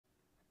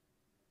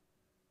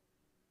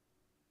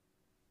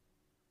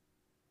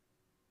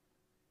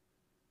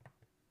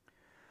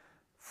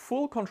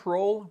full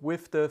control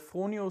with the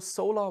Fronius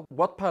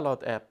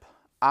Solar.wattpilot app.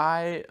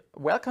 I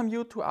welcome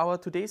you to our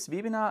today's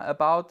webinar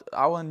about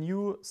our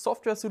new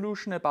software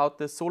solution about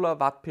the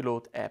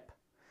Solar.wattpilot app.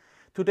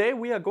 Today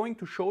we are going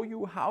to show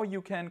you how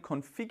you can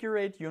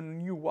configure your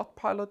new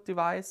Wattpilot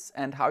device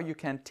and how you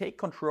can take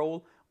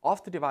control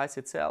of the device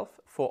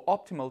itself for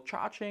optimal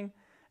charging,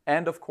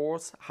 and of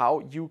course how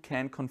you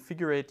can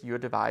configure your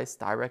device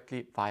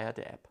directly via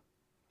the app.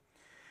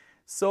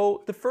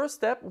 So the first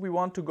step we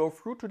want to go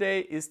through today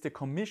is the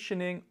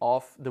commissioning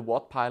of the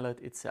Wattpilot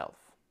itself.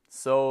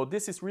 So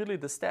this is really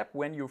the step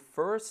when you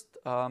first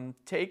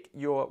take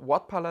your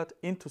Wattpilot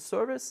into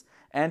service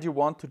and you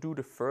want to do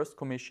the first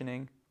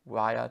commissioning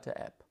via the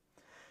app.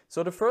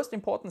 So the first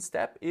important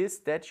step is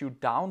that you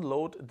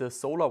download the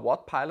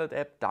Solar.wattpilot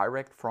app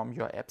direct from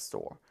your app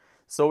store.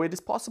 So it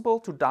is possible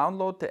to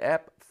download the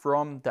app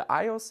from the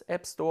iOS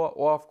App Store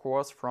or of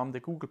course from the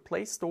Google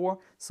Play Store.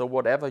 So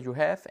whatever you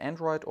have,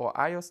 Android or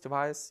iOS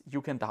device,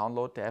 you can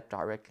download the app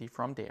directly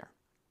from there.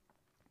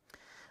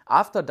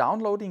 After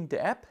downloading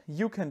the app,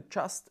 you can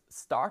just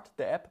start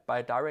the app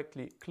by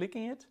directly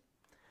clicking it,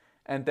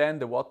 and then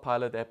the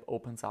Wattpilot app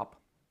opens up.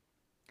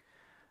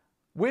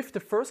 With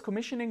the first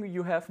commissioning,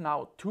 you have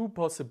now two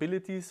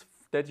possibilities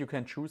that you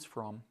can choose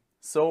from.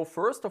 So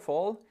first of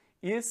all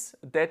is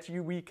that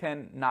we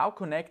can now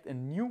connect a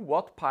new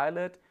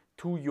Wattpilot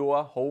to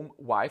your home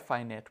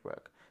Wi-Fi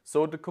network.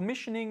 So the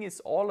commissioning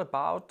is all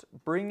about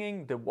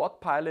bringing the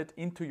Wattpilot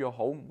into your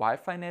home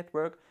Wi-Fi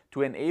network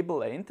to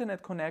enable an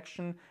internet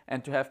connection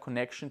and to have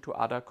connection to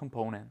other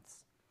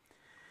components.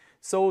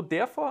 So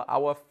therefore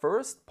our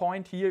first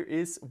point here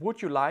is,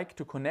 would you like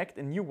to connect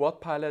a new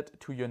Wattpilot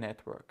to your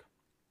network?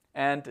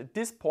 And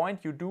this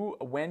point you do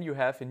when you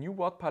have a new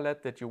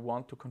Wattpilot that you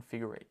want to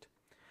configure.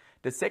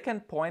 The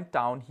second point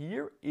down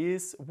here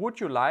is, would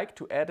you like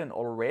to add an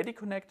already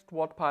connected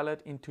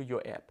Wattpilot into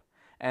your app?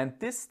 And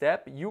this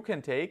step you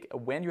can take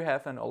when you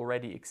have an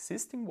already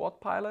existing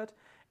Wattpilot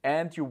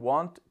and you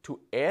want to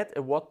add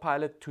a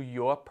Wattpilot to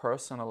your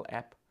personal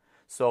app.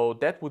 So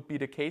that would be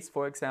the case,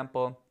 for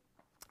example,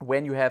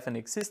 when you have an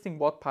existing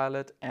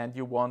Wattpilot and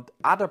you want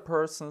other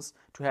persons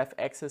to have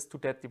access to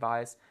that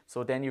device,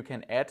 so then you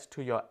can add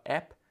to your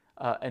app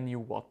a new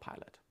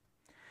Wattpilot.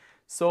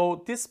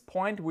 So this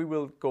point we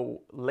will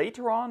go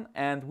later on,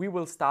 and we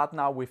will start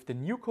now with the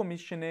new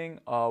commissioning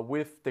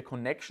with the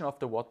connection of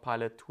the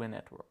Wattpilot to a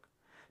network.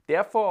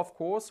 Therefore, of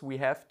course, we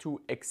have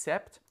to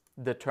accept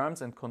the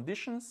terms and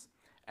conditions,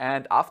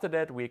 and after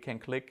that we can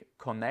click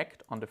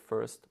connect on the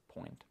first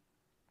point.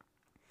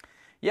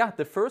 Yeah,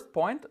 the first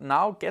point,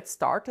 now get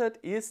started,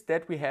 is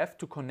that we have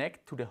to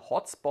connect to the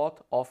hotspot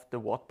of the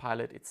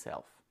Wattpilot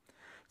itself.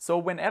 So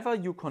whenever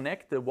you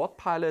connect the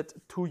Wattpilot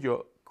to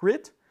your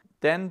grid,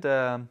 then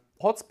the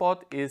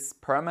hotspot is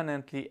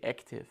permanently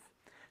active.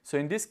 So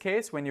in this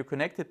case, when you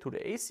connect it to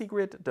the AC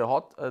grid, the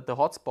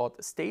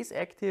hotspot stays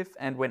active,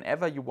 and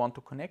whenever you want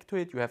to connect to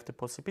it, you have the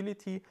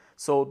possibility,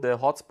 so the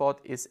hotspot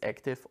is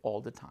active all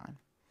the time.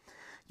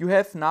 You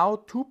have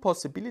now two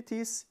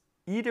possibilities,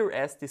 either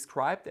as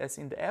described as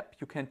in the app,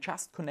 you can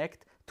just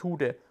connect to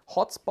the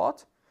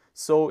hotspot.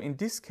 So in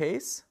this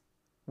case,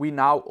 we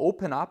now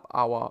open up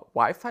our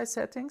Wi-Fi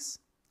settings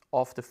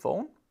of the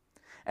phone,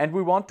 and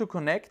we want to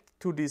connect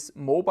to this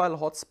mobile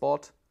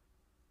hotspot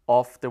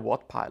of the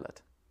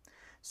Wattpilot.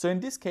 So in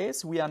this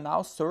case, we are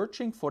now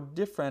searching for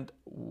different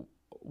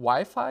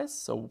Wi-Fis,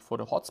 so for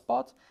the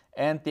hotspot,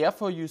 and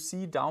therefore you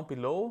see down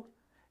below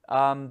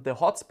the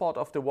hotspot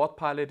of the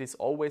Wattpilot is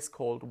always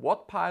called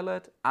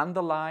Wattpilot,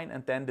 underline,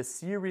 and then the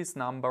series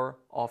number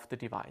of the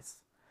device.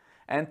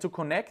 And to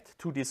connect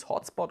to this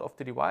hotspot of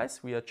the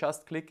device, we are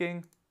just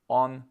clicking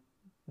on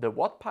the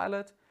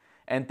Wattpilot,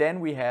 and then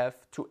we have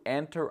to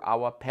enter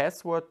our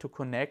password to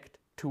connect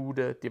to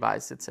the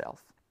device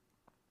itself.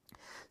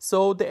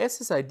 So the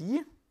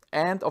SSID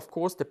and of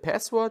course the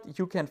password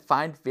you can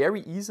find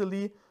very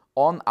easily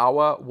on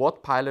our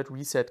Wattpilot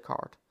reset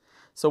card.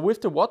 So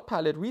with the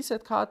Wattpilot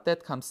reset card,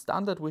 that comes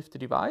standard with the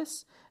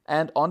device,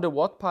 and on the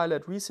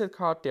Wattpilot reset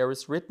card there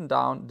is written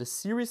down the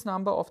series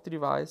number of the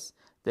device,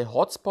 the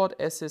hotspot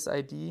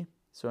SSID,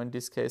 so in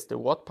this case the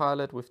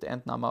Wattpilot with the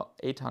end number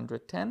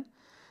 810,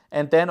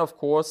 and then of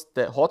course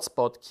the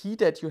hotspot key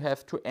that you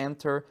have to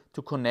enter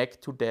to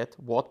connect to that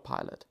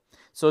Wattpilot.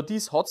 So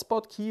this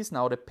hotspot key is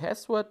now the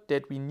password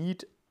that we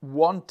need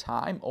one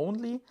time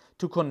only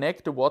to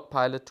connect the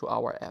Wattpilot to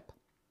our app.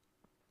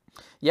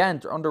 Yeah,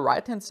 and on the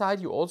right hand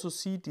side you also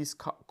see this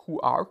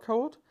QR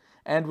code,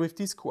 and with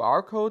this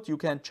QR code you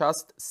can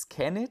just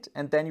scan it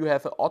and then you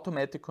have an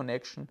automatic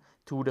connection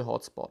to the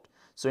hotspot.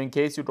 So in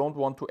case you don't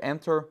want to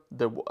enter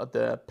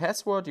the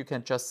password, you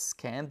can just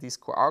scan this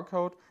QR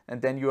code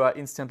and then you are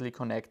instantly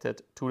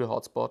connected to the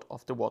hotspot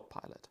of the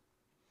Wattpilot.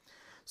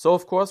 So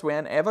of course,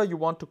 whenever you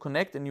want to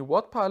connect a new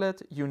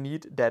Wattpilot, you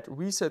need that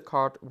reset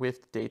card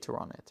with data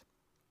on it.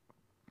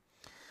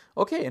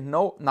 Okay,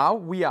 now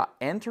we are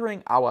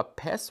entering our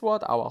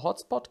password, our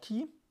hotspot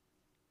key.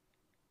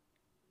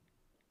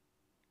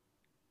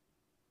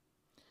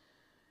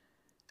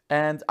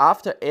 And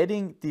after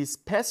adding this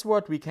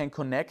password, we can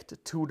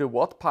connect to the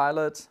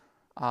Wattpilot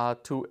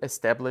to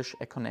establish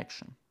a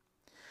connection.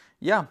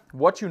 Yeah,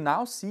 what you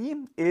now see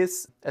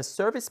is a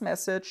service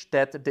message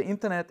that the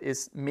internet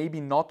is maybe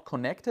not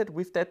connected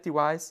with that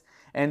device,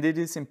 and it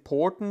is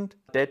important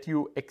that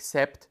you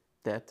accept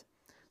that.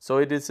 So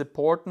it is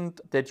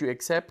important that you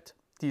accept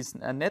these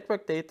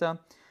network data,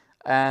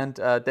 and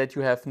that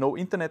you have no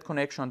internet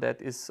connection.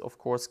 That is of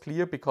course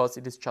clear because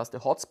it is just a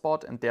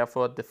hotspot, and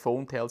therefore the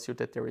phone tells you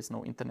that there is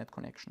no internet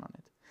connection on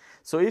it.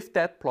 So if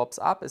that plops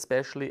up,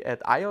 especially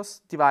at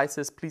iOS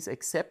devices, please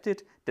accept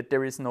it, that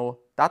there is no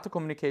data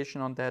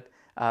communication on that,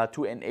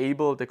 to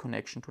enable the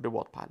connection to the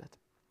Wattpilot.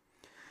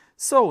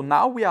 So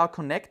now we are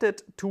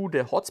connected to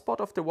the hotspot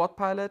of the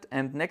Wattpilot,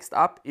 and next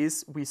up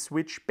is we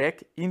switch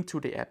back into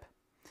the app.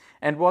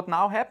 And what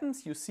now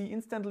happens, you see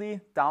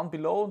instantly down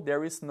below,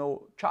 there is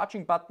no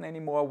charging button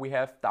anymore. We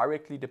have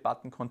directly the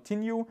button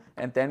continue,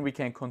 and then we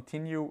can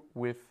continue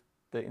with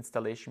the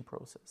installation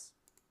process.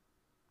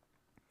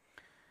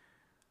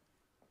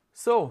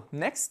 So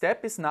next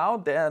step is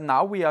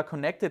now we are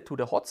connected to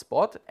the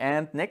hotspot,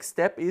 and next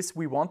step is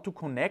we want to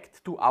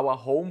connect to our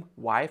home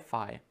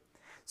Wi-Fi.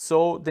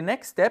 So the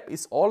next step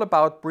is all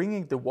about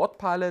bringing the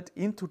Wattpilot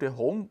into the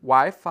home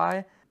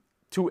Wi-Fi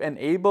to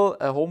enable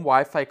a home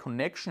Wi-Fi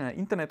connection, an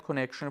internet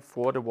connection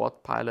for the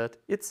Wattpilot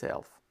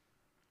itself.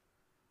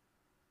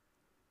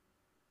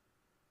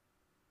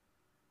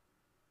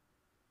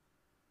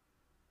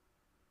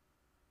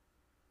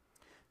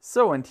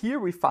 So, and here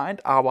we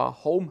find our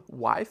home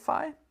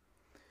Wi-Fi.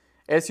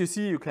 As you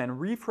see, you can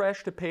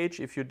refresh the page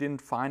if you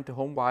didn't find the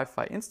home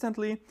Wi-Fi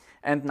instantly.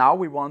 And now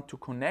we want to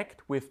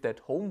connect with that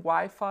home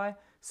Wi-Fi.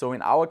 So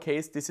in our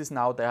case, this is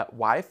now the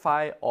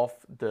Wi-Fi of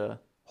the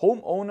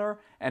homeowner,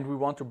 and we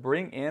want to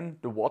bring in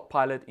the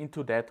Wattpilot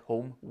into that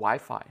home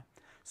Wi-Fi.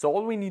 So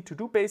all we need to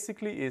do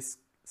basically is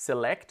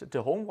select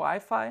the home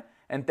Wi-Fi,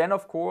 and then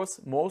of course,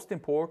 most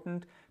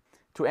important,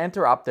 to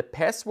enter up the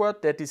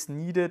password that is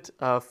needed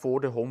for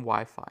the home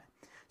Wi-Fi.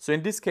 So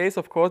in this case,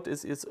 of course,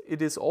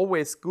 it is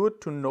always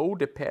good to know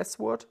the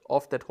password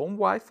of that home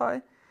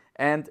Wi-Fi,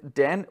 and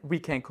then we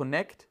can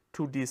connect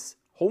to this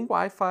home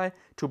Wi-Fi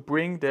to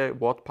bring the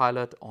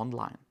Wattpilot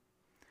online.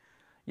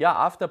 Yeah,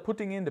 after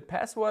putting in the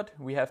password,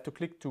 we have to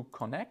click to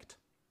connect.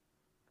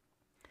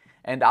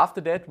 And after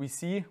that, we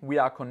see we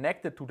are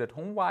connected to that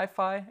home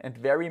Wi-Fi. And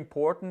very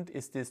important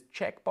is this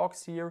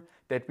checkbox here,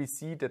 that we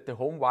see that the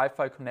home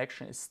Wi-Fi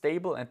connection is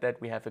stable and that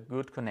we have a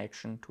good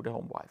connection to the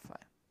home Wi-Fi.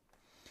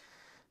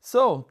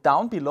 So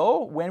down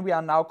below, when we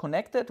are now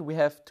connected, we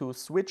have to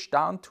switch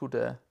down to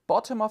the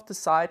bottom of the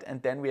site,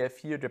 and then we have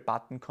here the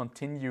button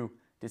continue.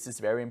 This is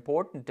very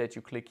important that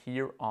you click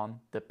here on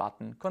the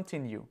button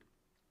continue.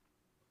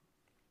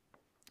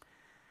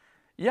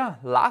 Yeah,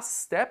 last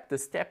step, the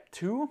step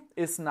 2,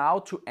 is now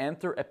to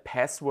enter a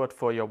password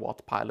for your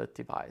Wattpilot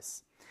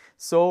device.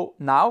 So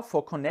now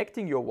for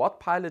connecting your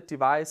Wattpilot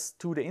device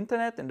to the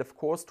internet, and of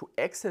course to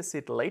access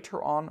it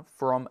later on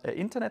from an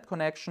internet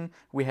connection,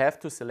 we have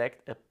to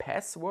select a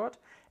password.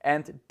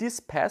 And this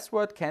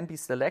password can be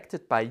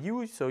selected by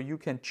you, so you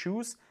can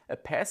choose a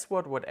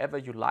password, whatever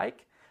you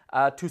like,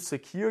 to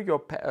secure your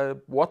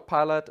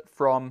Wattpilot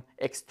from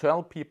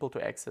external people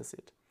to access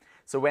it.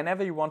 So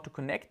whenever you want to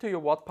connect to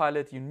your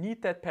Wattpilot, you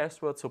need that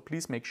password, so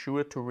please make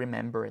sure to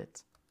remember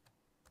it.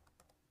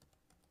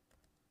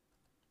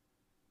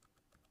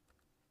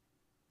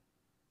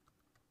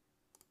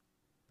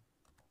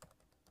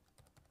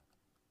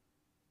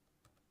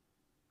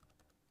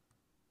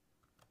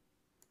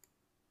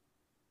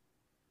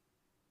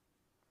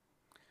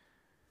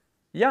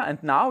 Yeah,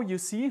 and now you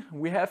see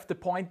we have the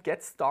point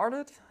get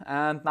started,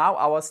 and now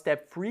our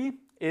step 3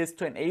 is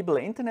to enable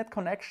an internet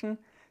connection.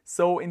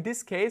 So in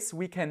this case,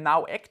 we can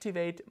now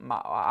activate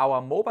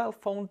our mobile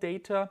phone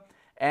data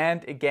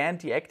and again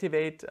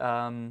deactivate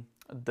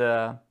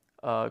the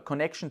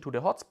connection to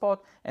the hotspot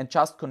and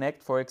just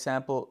connect, for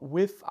example,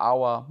 with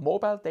our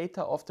mobile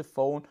data of the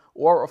phone,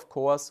 or of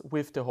course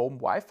with the home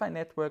Wi-Fi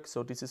network.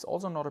 So this is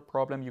also not a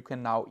problem. You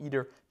can now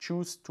either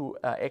choose to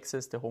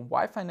access the home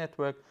Wi-Fi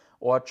network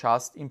or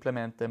just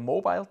implement the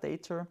mobile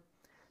data.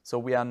 So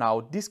we are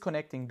now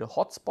disconnecting the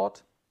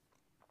hotspot.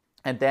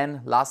 And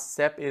then last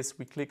step is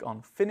we click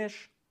on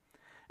finish,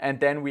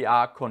 and then we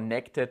are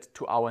connected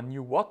to our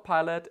new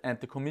Wattpilot and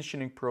the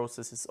commissioning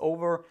process is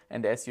over.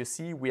 And as you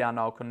see, we are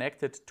now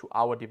connected to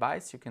our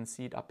device. You can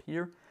see it up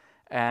here.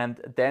 And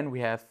then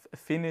we have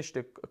finished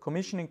the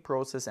commissioning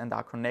process and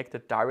are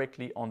connected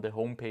directly on the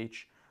home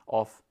page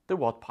of the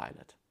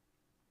Wattpilot.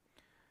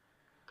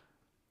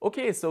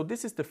 Okay, so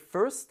this is the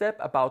first step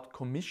about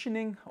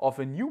commissioning of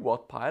a new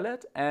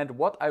Wattpilot, and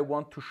what I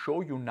want to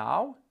show you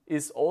now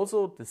is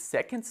also the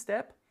second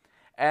step.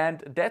 And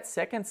that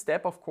second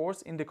step, of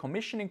course, in the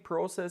commissioning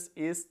process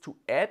is to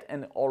add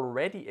an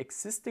already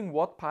existing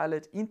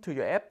Wattpilot into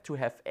your app to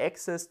have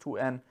access to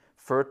a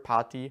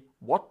third-party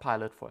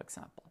Wattpilot, for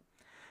example.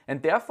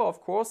 And therefore,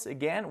 of course,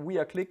 again, we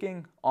are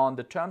clicking on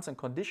the terms and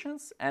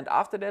conditions, and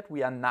after that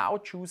we are now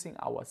choosing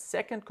our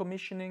second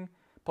commissioning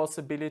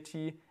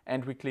possibility,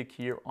 and we click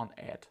here on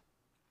add.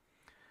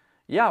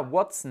 Yeah,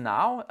 what's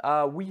now?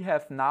 We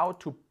have now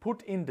to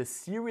put in the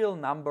serial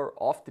number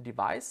of the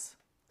device.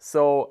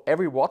 So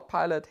every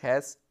Wattpilot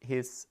has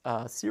his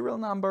serial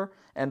number,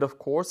 and of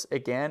course,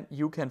 again,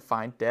 you can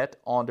find that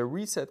on the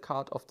reset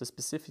card of the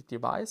specific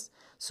device.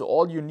 So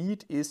all you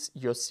need is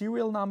your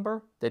serial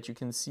number that you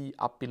can see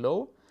up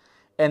below.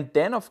 And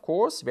then, of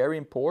course, very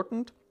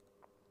important,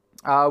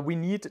 we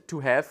need to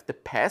have the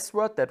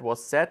password that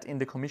was set in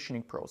the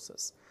commissioning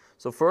process.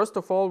 So first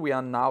of all, we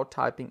are now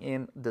typing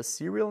in the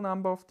serial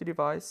number of the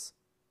device.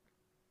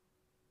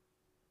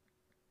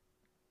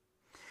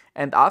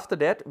 And after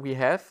that, we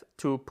have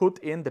to put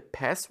in the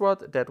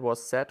password that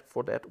was set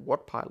for that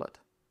Wattpilot.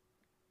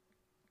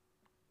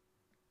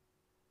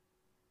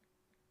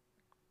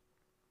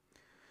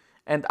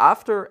 And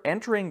after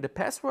entering the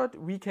password,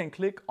 we can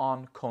click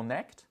on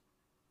Connect.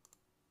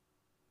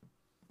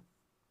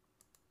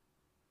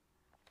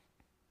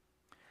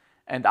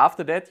 And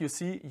after that, you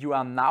see you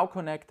are now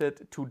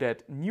connected to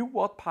that new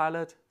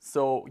Wattpilot.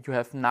 So you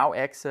have now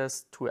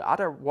access to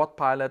other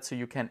Wattpilot, so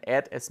you can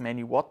add as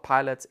many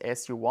Wattpilots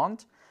as you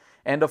want.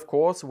 And of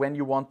course, when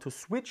you want to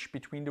switch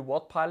between the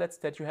Wattpilots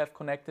that you have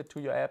connected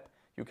to your app,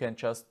 you can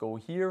just go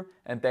here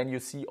and then you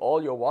see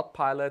all your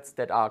Wattpilots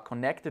that are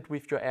connected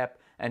with your app,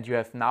 and you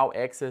have now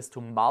access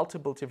to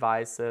multiple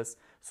devices.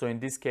 So in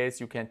this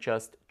case, you can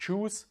just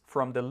choose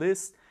from the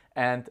list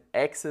and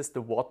access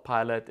the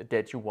Wattpilot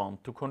that you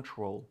want to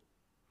control.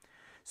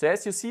 So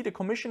as you see, the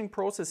commissioning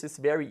process is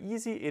very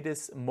easy. It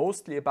is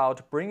mostly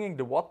about bringing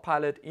the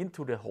Wattpilot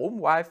into the home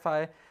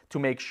Wi-Fi to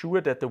make sure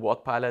that the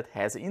Wattpilot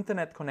has an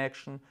internet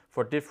connection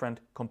for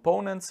different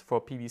components, for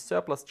PV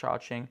surplus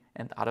charging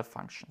and other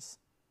functions.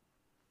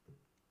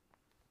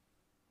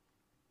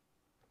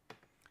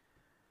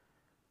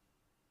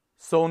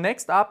 So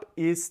next up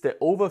is the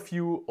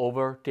overview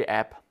over the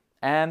app.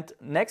 And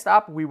next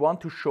up, we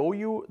want to show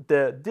you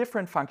the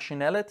different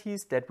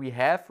functionalities that we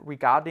have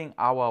regarding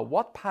our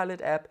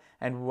Wattpilot app,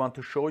 and we want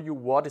to show you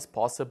what is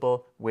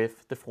possible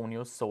with the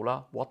Fronius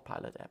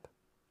Solar.wattpilot app.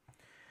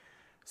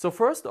 So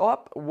first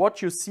up,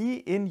 what you see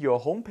in your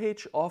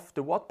homepage of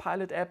the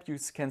Wattpilot app, you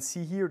can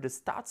see here the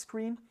start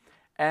screen.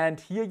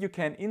 And here you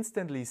can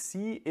instantly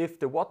see if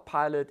the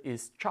Wattpilot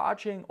is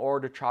charging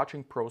or the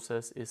charging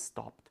process is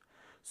stopped.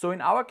 So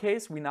in our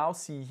case, we now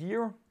see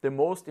here the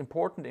most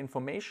important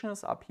information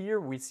is up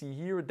here. We see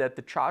here that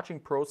the charging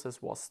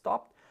process was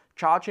stopped.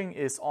 Charging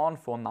is on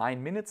for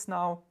 9 minutes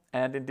now,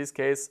 and in this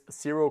case,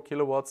 0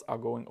 kilowatts are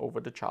going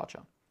over the charger.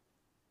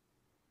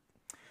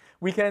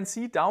 We can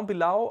see down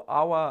below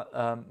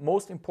our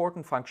most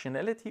important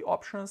functionality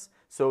options.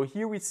 So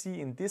here we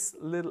see in this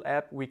little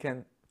app, we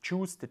can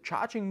choose the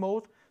charging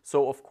mode.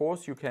 So of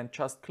course, you can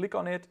just click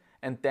on it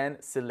and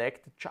then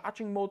select the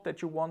charging mode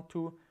that you want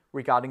to.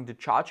 Regarding the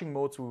charging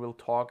modes, we will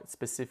talk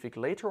specific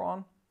later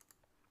on.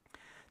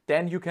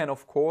 Then you can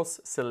of course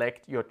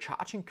select your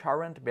charging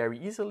current very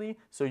easily.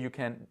 So you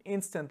can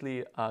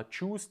instantly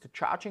choose the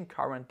charging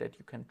current that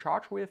you can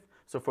charge with.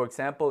 So for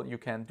example, you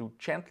can do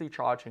gently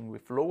charging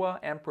with lower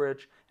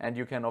amperage, and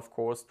you can of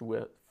course do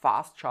a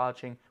fast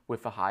charging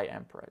with a high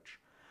amperage.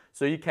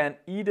 So you can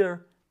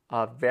either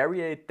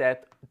variate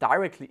that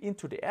directly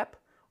into the app,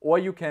 or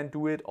you can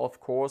do it, of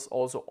course,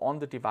 also on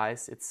the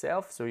device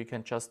itself. So you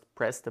can just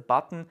press the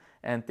button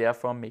and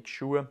therefore make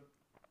sure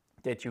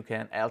that you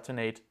can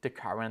alternate the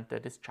current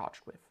that is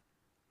charged with.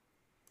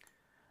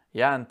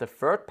 Yeah, and the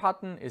third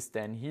button is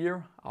then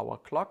here, our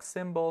clock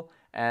symbol,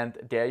 and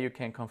there you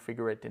can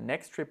configure the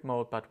next trip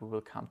mode, but we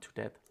will come to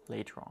that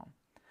later on.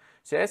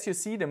 So as you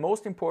see, the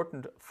most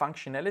important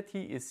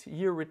functionality is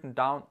here written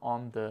down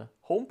on the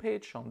home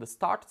page, on the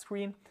start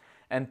screen.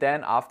 And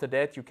then after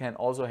that, you can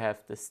also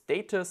have the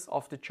status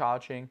of the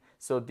charging.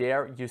 So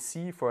there you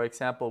see, for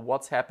example,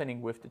 what's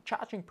happening with the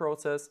charging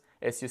process.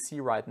 As you see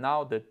right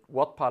now, the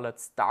Wattpilot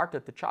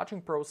started the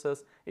charging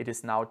process. It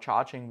is now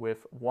charging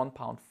with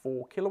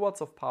 1.4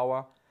 kilowatts of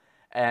power.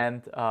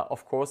 And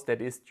of course,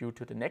 that is due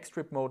to the next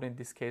trip mode in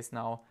this case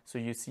now. So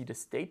you see the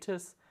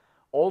status.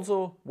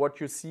 Also,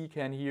 what you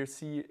can here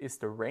see is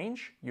the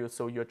range.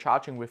 So you're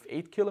charging with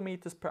 8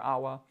 kilometers per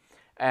hour.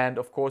 And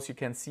of course, you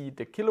can see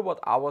the kilowatt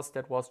hours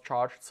that was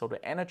charged, so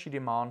the energy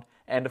demand,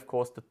 and of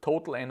course the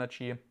total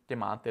energy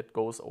demand that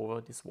goes over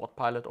this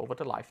Wattpilot over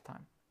the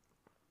lifetime.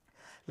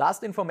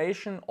 Last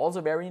information, also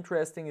very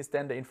interesting, is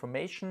then the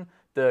information,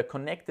 the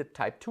connected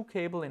Type 2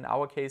 cable. In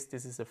our case,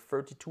 this is a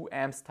 32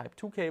 amps Type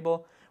 2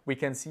 cable. We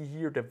can see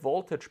here the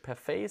voltage per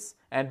phase,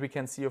 and we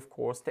can see, of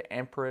course, the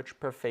amperage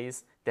per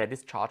phase that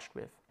is charged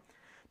with.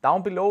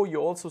 Down below, you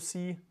also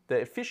see the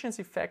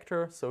efficiency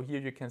factor. So here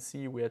you can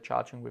see we are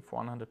charging with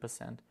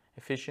 100%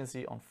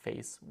 efficiency on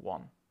phase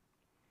 1.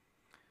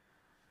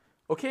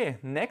 Okay,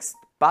 next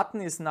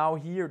button is now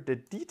here the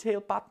detail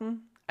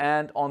button.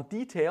 And on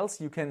details,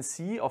 you can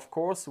see, of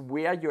course,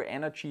 where your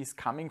energy is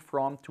coming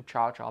from to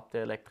charge up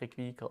the electric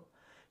vehicle.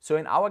 So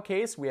in our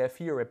case, we have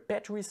here a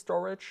battery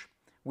storage.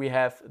 We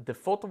have the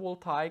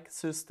photovoltaic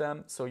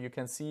system, so you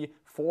can see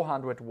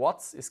 400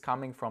 watts is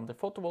coming from the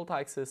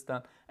photovoltaic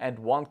system and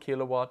 1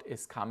 kilowatt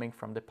is coming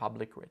from the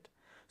public grid.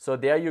 So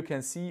there you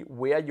can see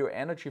where your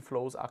energy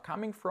flows are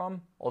coming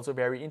from. Also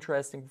very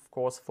interesting, of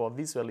course, for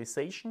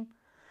visualization.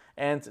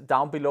 And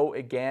down below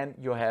again,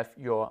 you have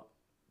your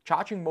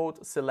charging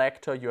mode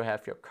selector, you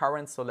have your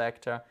current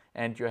selector,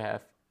 and you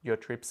have your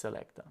trip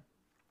selector.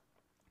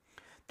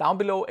 Down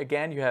below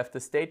again, you have the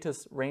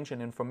status, range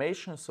and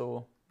information.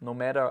 So no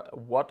matter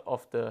what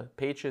of the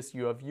pages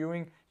you are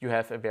viewing, you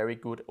have a very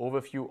good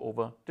overview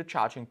over the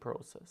charging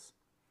process.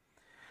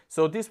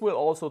 So this will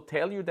also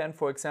tell you then,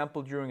 for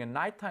example, during a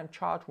nighttime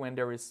charge, when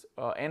there is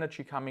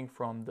energy coming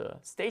from the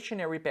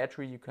stationary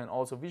battery, you can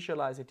also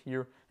visualize it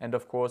here. And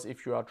of course,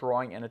 if you are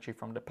drawing energy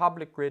from the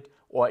public grid,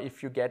 or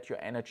if you get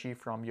your energy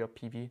from your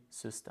PV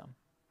system.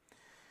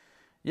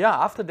 Yeah,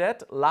 after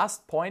that,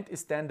 last point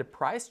is then the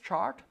price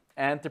chart.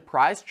 And the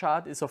price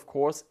chart is of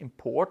course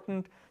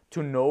important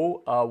to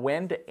know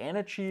when the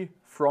energy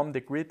from the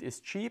grid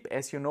is cheap.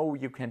 As you know,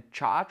 you can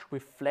charge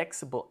with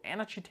flexible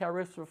energy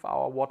tariffs with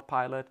our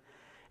Wattpilot.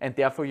 And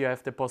therefore you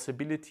have the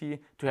possibility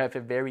to have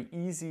a very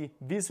easy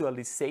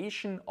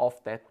visualization of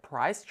that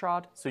price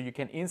chart, so you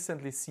can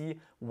instantly see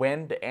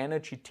when the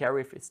energy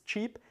tariff is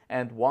cheap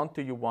and when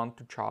do you want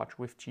to charge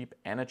with cheap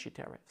energy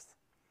tariffs.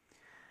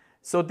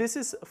 So this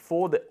is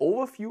for the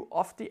overview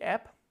of the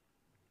app.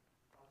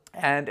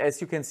 And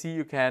as you can see,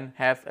 you can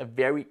have a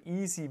very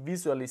easy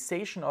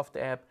visualization of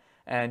the app,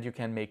 and you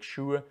can make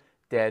sure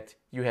that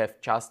you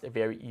have just a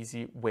very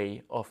easy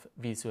way of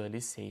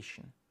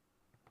visualization.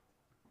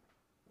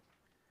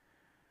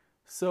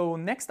 So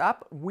next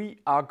up, we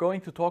are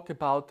going to talk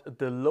about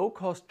the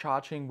low-cost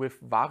charging with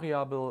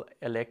variable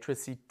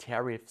electricity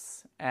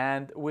tariffs.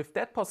 And with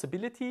that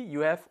possibility, you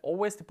have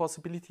always the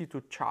possibility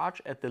to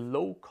charge at the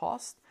low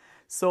cost.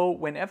 So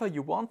whenever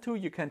you want to,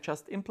 you can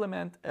just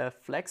implement a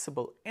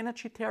flexible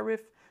energy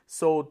tariff.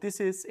 So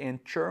this is in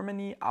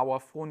Germany, our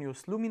Fronius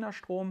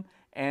Strom,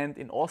 and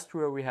in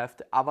Austria we have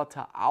the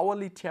Avatar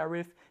hourly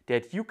tariff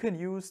that you can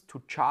use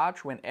to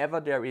charge whenever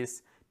there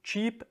is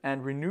cheap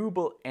and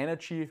renewable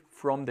energy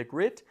from the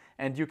grid.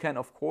 And you can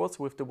of course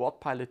with the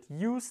Wattpilot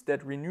use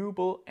that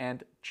renewable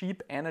and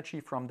cheap energy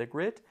from the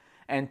grid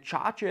and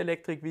charge your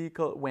electric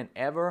vehicle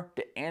whenever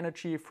the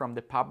energy from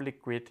the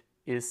public grid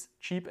is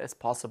cheap as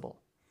possible.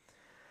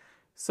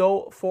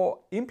 So for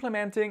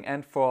implementing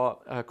and for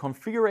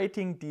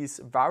configuring these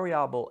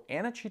variable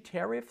energy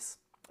tariffs,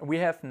 we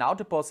have now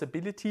the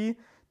possibility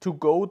to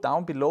go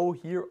down below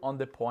here on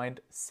the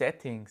point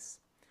settings.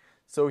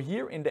 So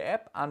here in the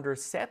app under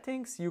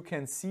settings, you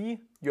can see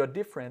your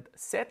different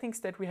settings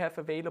that we have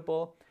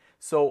available.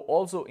 So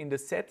also in the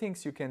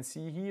settings, you can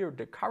see here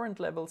the current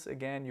levels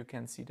again, you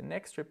can see the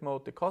next trip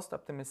mode, the cost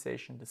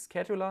optimization, the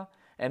scheduler,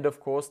 and of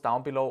course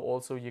down below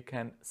also you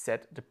can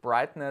set the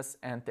brightness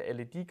and the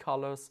LED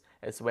colors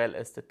as well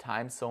as the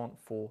time zone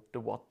for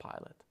the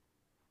Wattpilot.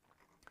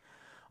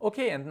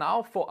 Okay, and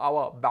now for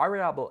our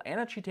variable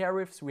energy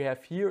tariffs, we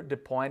have here the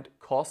point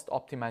cost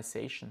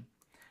optimization.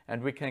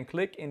 And we can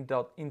click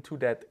into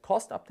that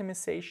cost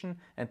optimization,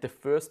 and the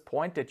first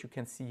point that you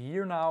can see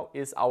here now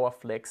is our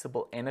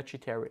flexible energy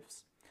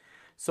tariffs.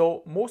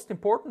 So most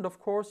important, of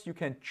course, you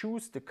can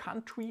choose the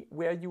country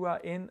where you are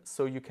in.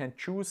 So you can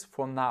choose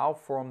for now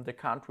from the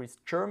countries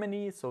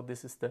Germany, so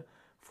this is the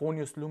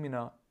Fronius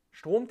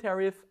Strom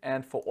tariff,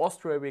 and for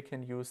Austria we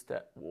can use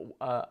the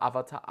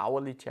Avatar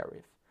hourly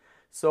tariff.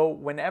 So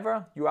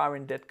whenever you are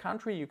in that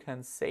country, you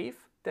can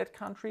save that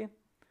country.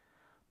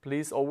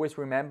 Please always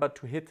remember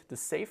to hit the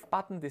save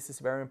button. This is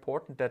very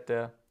important that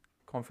the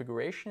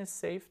configuration is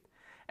saved.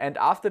 And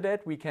after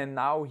that, we can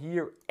now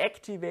here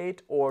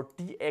activate or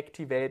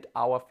deactivate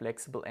our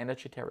flexible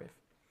energy tariff.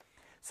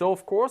 So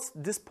of course,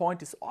 this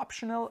point is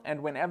optional,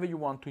 and whenever you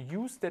want to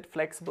use that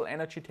flexible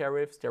energy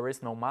tariffs, there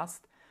is no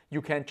must.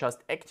 You can just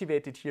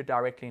activate it here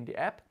directly in the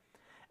app.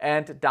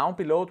 And down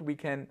below, we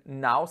can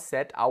now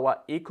set our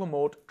eco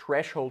mode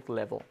threshold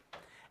level.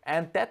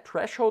 And that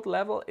threshold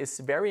level is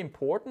very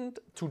important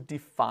to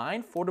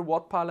define for the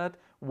Wattpilot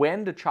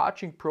when the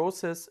charging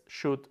process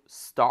should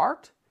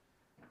start.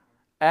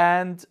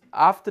 And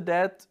after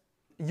that,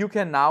 you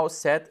can now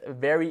set a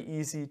very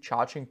easy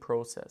charging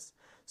process.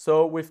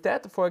 So with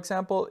that, for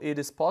example, it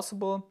is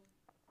possible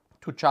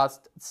to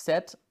just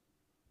set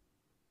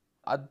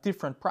a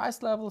different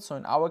price level. So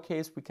in our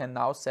case, we can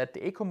now set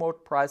the eco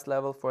mode price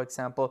level, for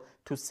example,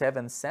 to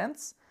 7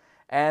 cents.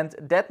 And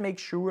that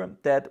makes sure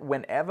that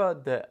whenever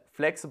the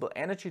flexible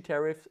energy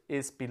tariff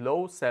is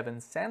below 7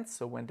 cents,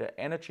 so when the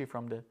energy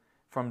from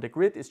the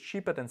grid is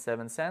cheaper than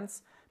 7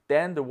 cents,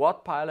 then the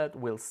Wattpilot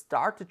will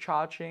start the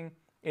charging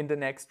in the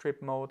next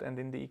trip mode and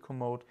in the eco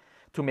mode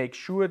to make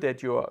sure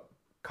that your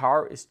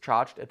car is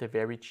charged at a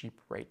very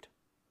cheap rate.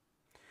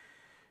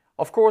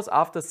 Of course,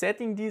 after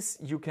setting this,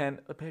 you can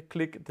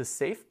click the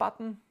save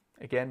button.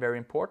 Again, very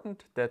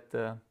important that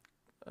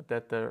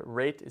the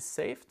rate is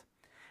saved.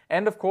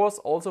 And of course,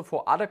 also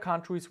for other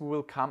countries, we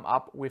will come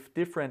up with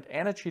different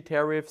energy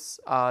tariffs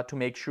to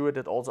make sure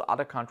that also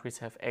other countries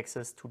have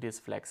access to these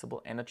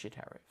flexible energy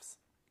tariffs.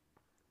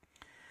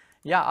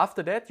 Yeah,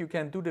 after that, you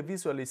can do the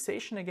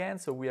visualization again.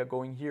 So we are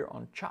going here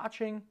on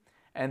charging,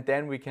 and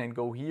then we can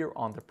go here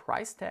on the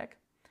price tag.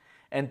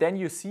 And then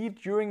you see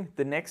during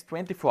the next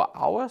 24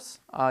 hours,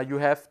 you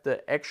have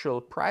the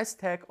actual price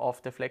tag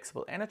of the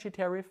flexible energy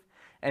tariff.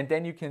 And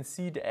then you can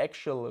see the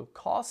actual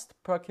cost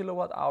per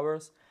kilowatt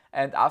hours.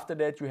 And after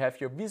that, you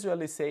have your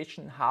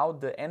visualization, how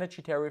the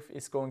energy tariff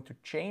is going to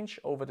change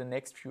over the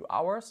next few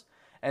hours.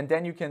 And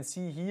then you can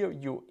see here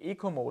your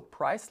eco mode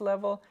price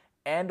level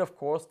and of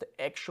course the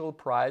actual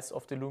price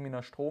of the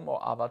Luminar Strom or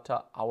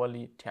Avatar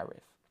hourly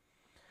tariff.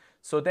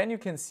 So then you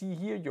can see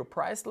here your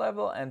price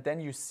level, and then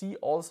you see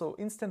also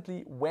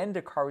instantly when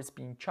the car is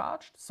being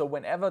charged. So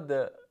whenever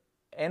the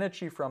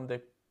energy from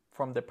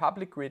the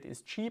public grid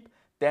is cheap,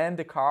 then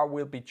the car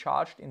will be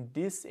charged in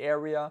this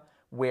area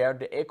where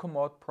the eco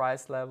mode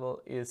price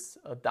level is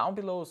down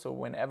below. So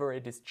whenever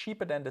it is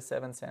cheaper than the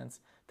 7 cents,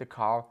 the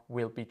car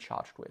will be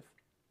charged with.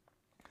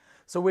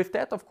 So with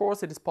that, of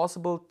course, it is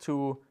possible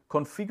to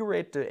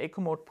configure the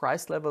eco mode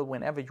price level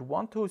whenever you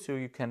want to. So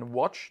you can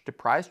watch the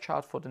price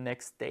chart for the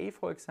next day,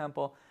 for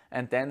example,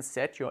 and then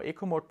set your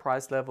eco mode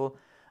price level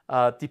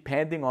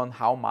depending on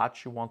how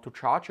much you want to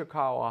charge your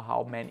car or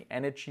how many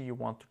energy you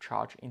want to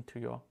charge into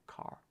your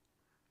car.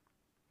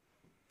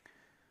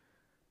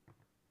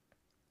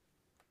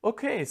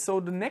 Okay,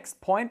 so the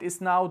next point is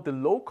now the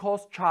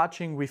low-cost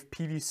charging with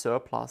PV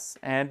surplus.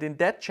 And in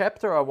that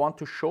chapter, I want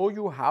to show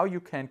you how you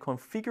can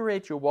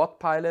configure your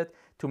Wattpilot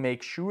to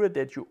make sure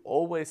that you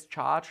always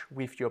charge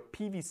with your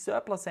PV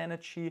surplus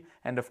energy.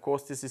 And of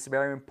course, this is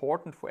very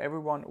important for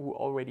everyone who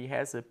already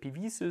has a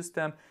PV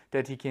system,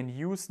 that he can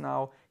use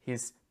now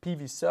his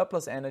PV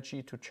surplus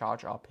energy to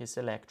charge up his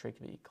electric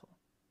vehicle.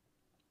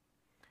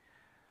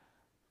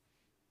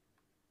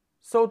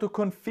 So to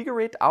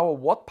configure our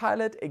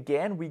Wattpilot,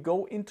 again, we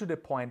go into the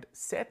point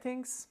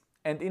settings,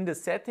 and in the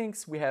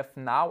settings we have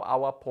now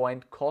our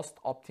point cost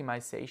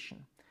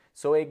optimization.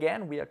 So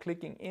again, we are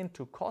clicking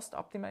into cost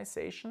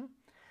optimization,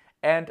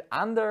 and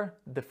under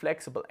the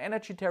flexible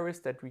energy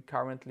tariffs that we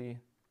currently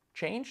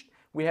changed,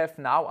 we have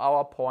now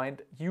our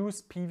point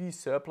use PV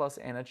surplus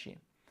energy.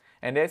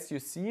 And as you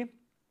see,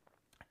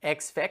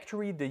 ex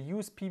factory, the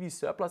use PV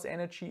surplus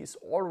energy is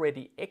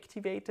already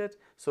activated.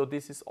 So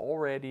this is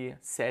already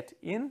set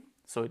in.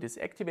 So it is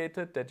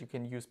activated that you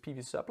can use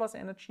PV surplus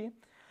energy.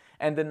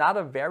 And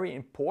another very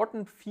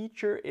important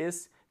feature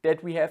is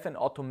that we have an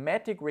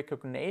automatic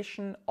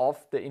recognition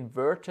of the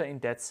inverter in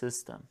that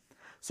system.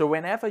 So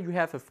whenever you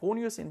have a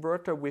Fronius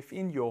inverter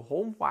within your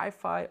home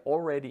Wi-Fi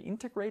already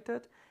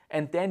integrated,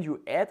 and then you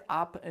add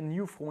up a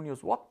new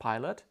Fronius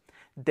Wattpilot,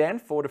 then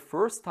for the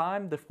first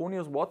time the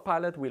Fronius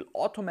Wattpilot will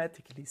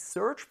automatically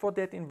search for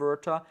that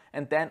inverter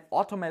and then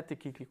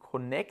automatically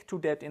connect to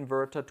that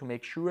inverter to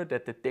make sure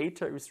that the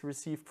data is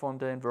received from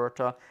the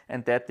inverter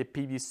and that the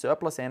PV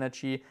surplus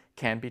energy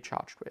can be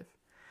charged with.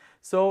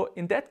 So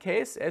in that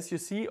case, as you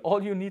see,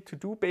 all you need to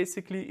do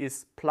basically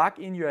is plug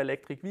in your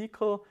electric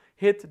vehicle,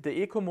 hit the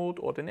eco mode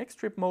or the next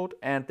trip mode,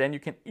 and then you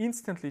can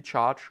instantly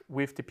charge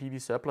with the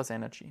PV surplus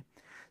energy.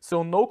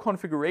 So no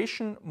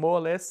configuration more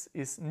or less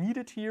is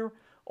needed here.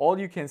 All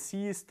you can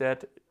see is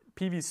that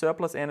PV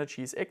surplus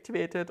energy is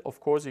activated. Of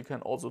course, you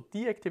can also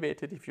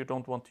deactivate it if you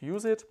don't want to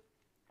use it.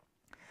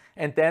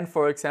 And then,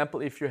 for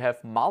example, if you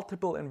have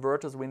multiple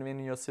inverters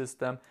within your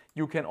system,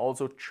 you can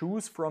also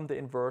choose from the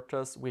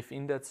inverters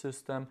within that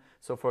system.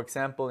 So for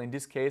example, in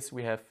this case,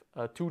 we have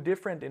 2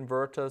 different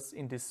inverters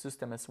in this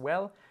system as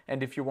well.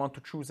 And if you want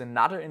to choose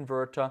another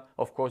inverter,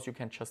 of course, you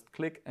can just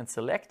click and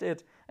select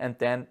it and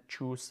then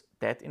choose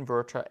that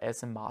inverter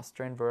as a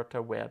master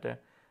inverter where the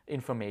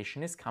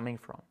information is coming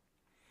from.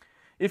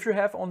 If you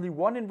have only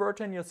one inverter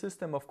in your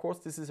system, of course,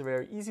 this is a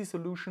very easy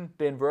solution.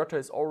 The inverter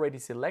is already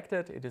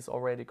selected, it is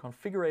already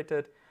configured,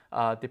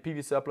 the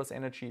PV surplus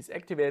energy is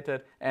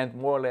activated, and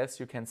more or less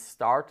you can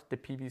start the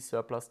PV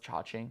surplus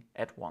charging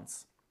at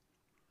once.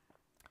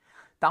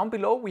 Down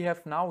below we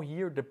have now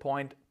here the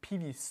point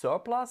PV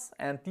surplus,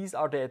 and these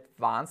are the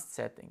advanced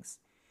settings.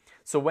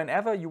 So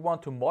whenever you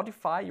want to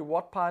modify your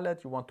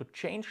Wattpilot, you want to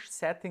change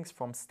settings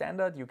from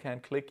standard, you can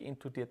click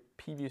into the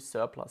PV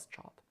surplus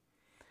chart.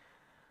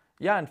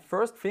 Yeah, and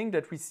first thing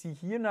that we see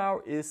here now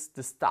is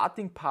the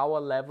starting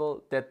power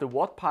level that the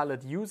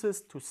Wattpilot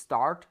uses to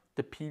start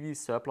the PV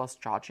surplus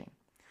charging.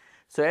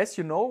 So as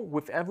you know,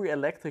 with every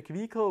electric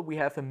vehicle we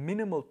have a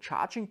minimal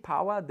charging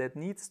power that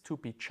needs to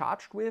be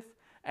charged with,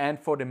 and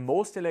for the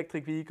most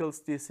electric vehicles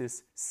this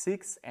is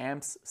 6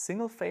 amps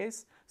single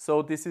phase.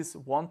 So this is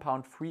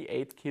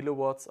 1.38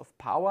 kilowatts of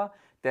power.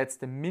 That's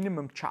the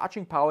minimum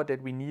charging power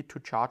that we need to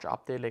charge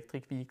up the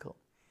electric vehicle.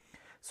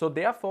 So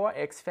therefore,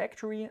 ex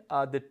factory,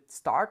 the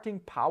starting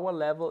power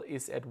level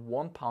is at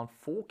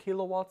 1.4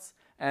 kilowatts,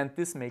 and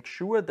this makes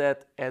sure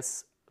that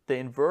as the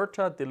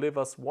inverter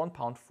delivers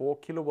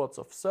 1.4 kilowatts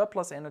of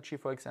surplus energy,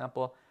 for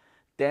example,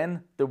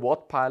 then the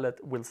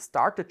Wattpilot will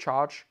start the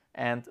charge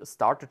and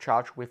start the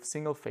charge with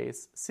single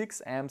phase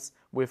 6 amps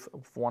with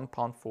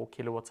 1.4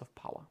 kilowatts of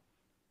power.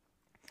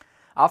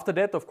 After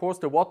that, of course,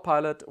 the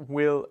Wattpilot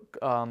will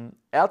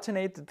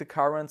alternate the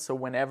current, so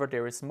whenever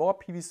there is more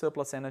PV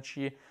surplus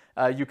energy,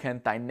 you can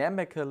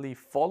dynamically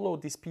follow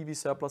this PV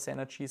surplus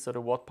energy, so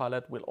the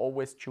Wattpilot will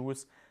always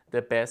choose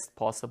the best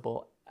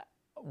possible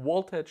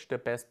voltage, the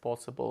best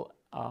possible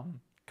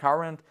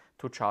current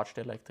to charge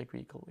the electric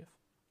vehicle with.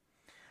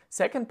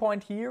 Second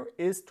point here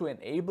is to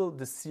enable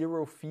the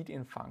zero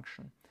feed-in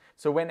function.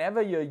 So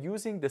whenever you're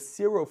using the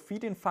zero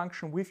feed-in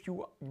function with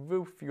your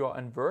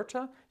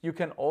inverter, you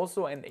can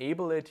also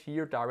enable it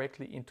here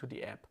directly into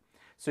the app.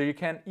 So you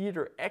can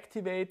either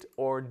activate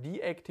or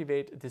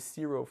deactivate the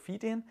zero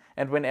feed-in,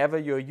 and whenever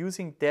you're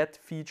using that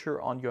feature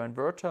on your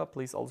inverter,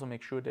 please also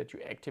make sure that you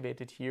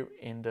activate it here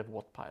in the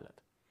Wattpilot.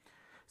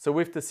 So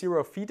with the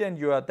zero feed-in,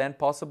 you are then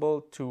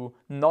possible to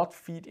not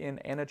feed in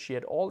energy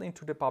at all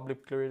into the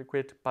public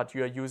grid, but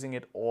you are using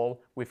it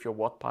all with your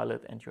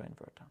Wattpilot and your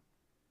inverter.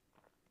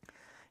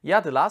 Yeah,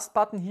 the last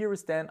button here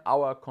is then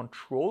our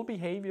control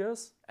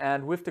behaviors.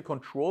 And with the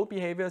control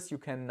behaviors, you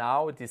can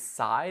now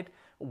decide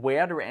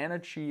where the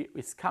energy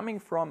is coming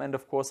from and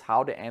of course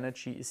how the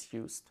energy is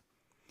used.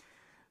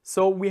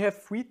 So we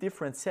have three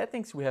different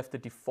settings. We have the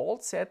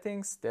default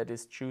settings, that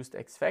is choose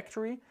ex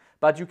factory,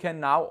 but you can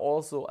now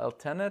also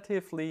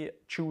alternatively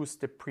choose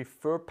the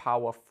prefer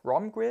power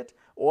from grid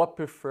or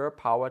prefer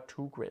power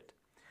to grid.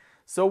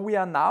 So we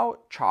are now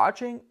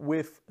charging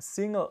with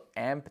single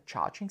amp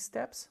charging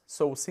steps.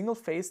 So single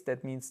phase,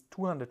 that means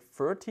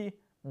 230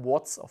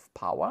 watts of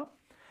power.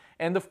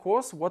 And of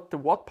course, what the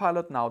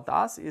Wattpilot now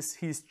does is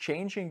he's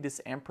changing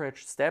this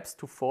amperage steps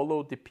to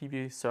follow the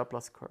PV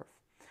surplus curve.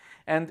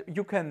 And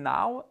you can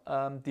now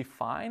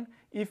define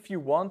if you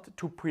want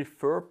to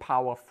prefer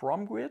power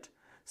from grid.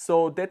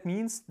 So that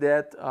means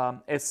that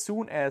as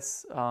soon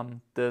as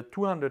the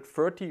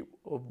 230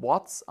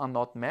 watts are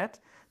not met,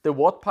 the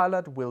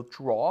Wattpilot will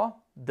draw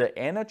the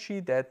energy,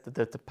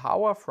 the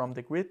power from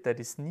the grid that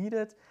is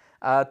needed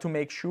to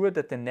make sure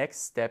that the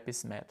next step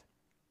is met.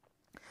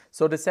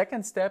 So the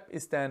second step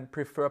is then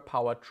prefer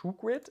power to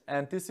grid,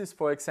 and this is,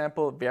 for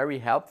example, very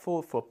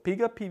helpful for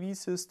bigger PV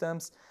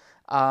systems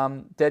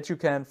that you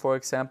can, for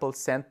example,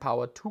 send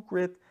power to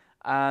grid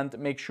and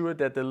make sure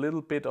that a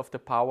little bit of the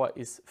power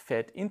is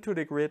fed into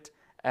the grid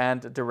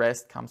and the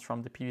rest comes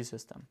from the PV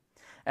system.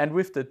 And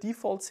with the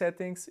default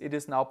settings, it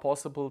is now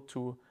possible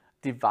to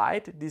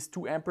divide these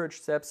two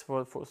amperage steps.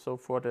 So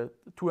for the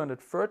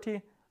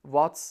 230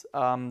 watts,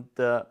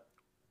 the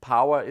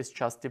power is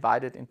just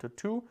divided into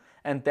two,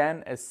 and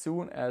then as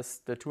soon as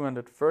the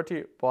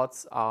 230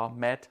 watts are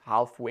met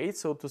halfway,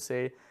 so to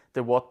say,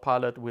 the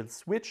Wattpilot will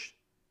switch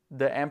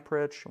the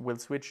amperage, will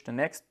switch the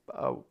next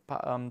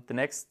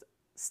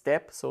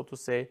step, so to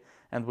say,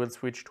 and will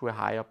switch to a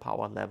higher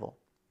power level.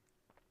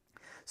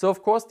 So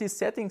of course these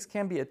settings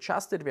can be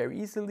adjusted very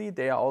easily.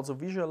 They are also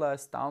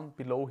visualized down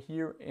below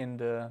here in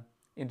the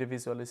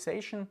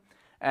visualization.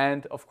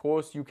 And of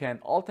course you can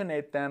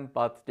alternate them,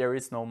 but there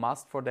is no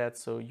must for that,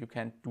 so you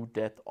can do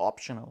that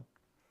optional.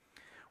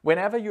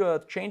 Whenever you are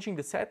changing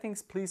the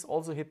settings, please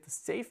also hit the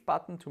Save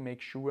button to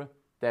make sure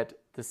that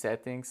the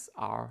settings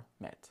are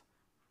met.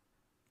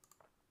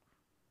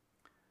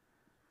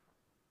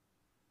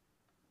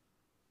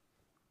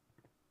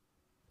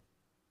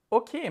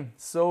 Okay,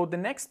 so the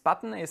next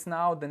button is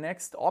now the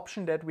next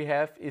option that we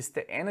have is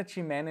the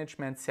energy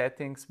management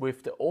settings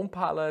with the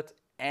Ohmpilot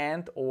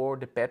and or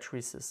the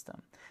battery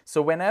system.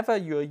 So whenever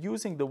you're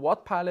using the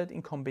Wattpilot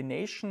in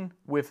combination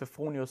with a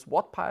Fronius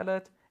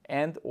Wattpilot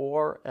and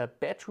or a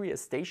battery, a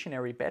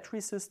stationary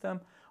battery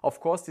system, of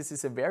course this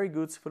is a very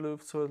good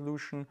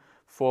solution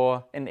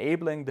for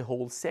enabling the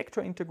whole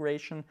sector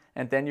integration,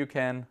 and then you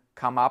can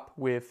come up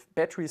with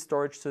battery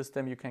storage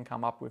system, you can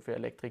come up with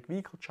electric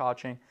vehicle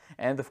charging,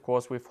 and of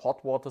course with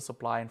hot water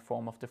supply in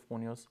form of the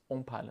Fronius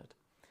Ohmpilot.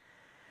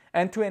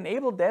 And to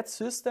enable that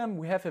system,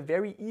 we have a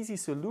very easy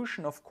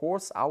solution. Of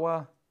course,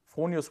 our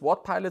Fronius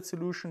Wattpilot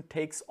solution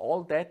takes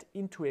all that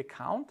into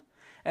account,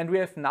 and we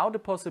have now the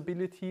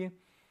possibility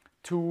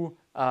to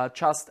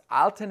just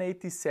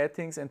alternate these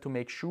settings and to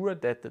make sure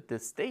that the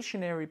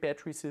stationary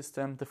battery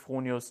system, the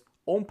Fronius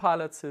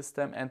Ohmpilot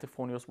system and the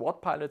Fronius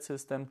Wattpilot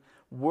system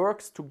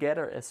works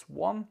together as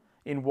one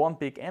in one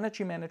big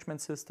energy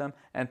management system,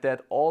 and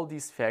that all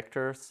these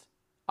factors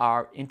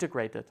are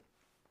integrated.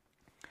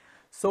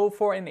 So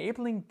for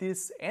enabling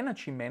this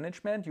energy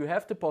management, you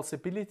have the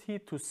possibility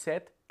to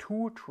set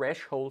two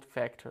threshold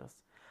factors.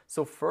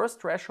 So first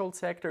threshold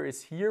factor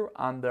is here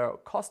under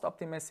cost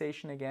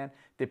optimization again,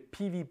 the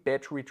PV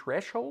battery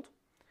threshold.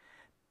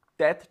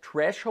 That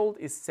threshold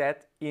is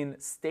set in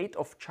state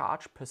of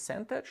charge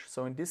percentage.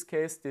 So in this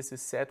case, this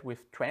is set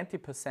with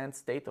 20%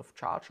 state of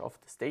charge of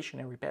the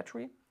stationary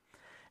battery.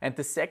 And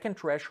the second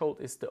threshold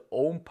is the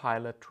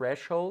Ohmpilot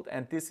threshold,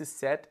 and this is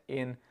set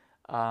in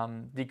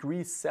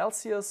degrees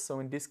Celsius. So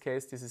in this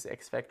case, this is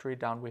X factory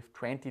down with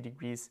 20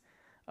 degrees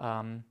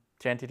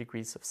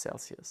of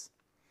Celsius.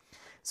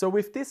 So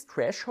with these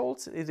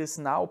thresholds, it is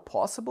now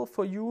possible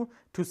for you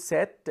to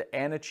set the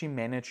energy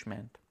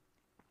management.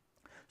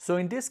 So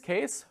in this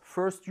case,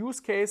 first use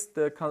case,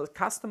 the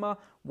customer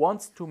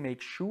wants to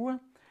make sure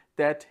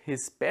that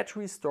his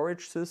battery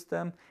storage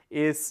system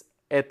is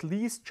at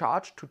least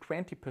charged to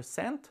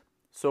 20%.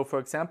 So for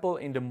example,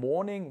 in the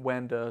morning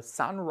when the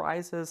sun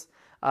rises,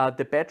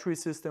 the battery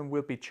system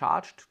will be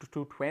charged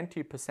to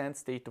 20%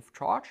 state of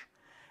charge.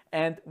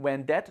 and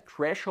when that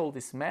threshold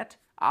is met,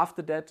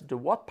 after that the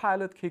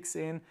Wattpilot kicks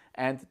in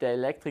and the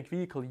electric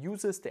vehicle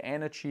uses the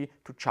energy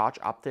to charge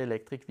up the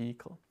electric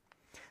vehicle.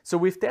 So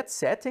with that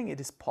setting, it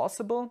is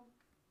possible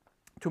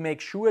to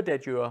make sure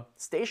that your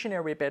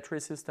stationary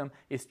battery system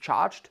is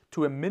charged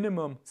to a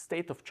minimum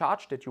state of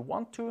charge that you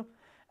want to,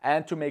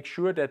 and to make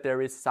sure that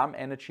there is some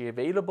energy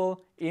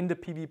available in the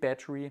PV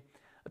battery,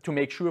 to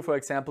make sure, for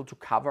example, to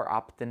cover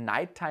up the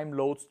nighttime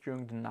loads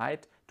during the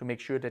night, to make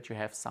sure that you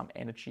have some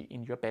energy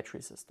in your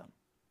battery system.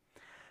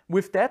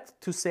 With that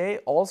to say,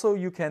 also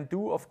you can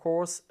do, of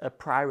course, a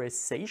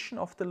prioritization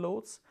of the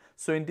loads.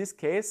 So in this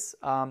case,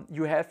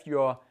 you have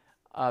your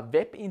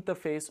web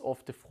interface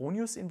of the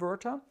Fronius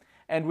inverter,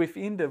 and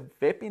within the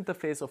web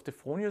interface of the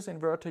Fronius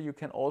inverter, you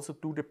can also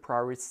do the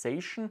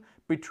prioritization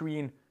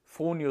between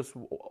Fronius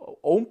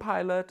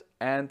Ohmpilot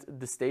and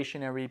the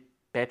stationary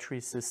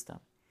battery system.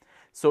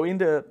 So in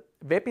the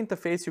web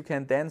interface, you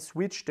can then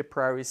switch the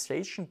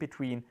prioritization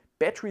between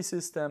battery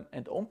system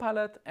and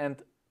Ohmpilot,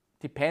 and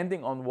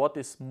depending on what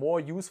is more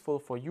useful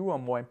for you or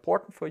more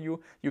important for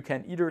you, you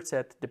can either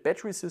set the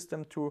battery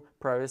system to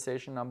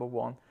prioritization number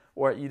 1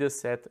 or either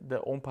set the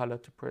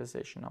Ohmpilot to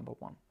prioritization number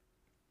 1.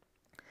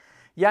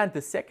 Yeah, and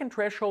the second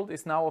threshold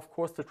is now, of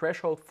course, the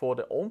threshold for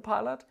the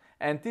Ohmpilot,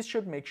 and this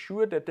should make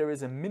sure that there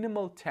is a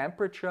minimal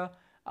temperature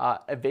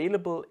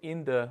available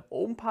in the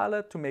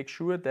Ohmpilot to make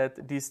sure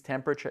that this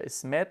temperature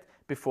is met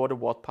before the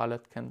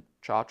Wattpilot can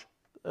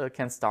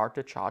start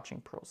the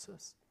charging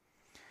process.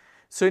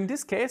 So in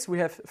this case, we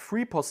have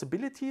 3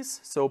 possibilities.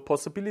 So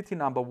possibility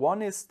number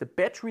 1 is the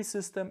battery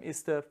system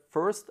is the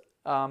first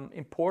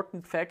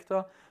important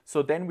factor.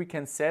 So then we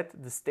can set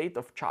the state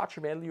of charge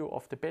value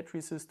of the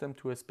battery system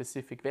to a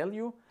specific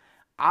value.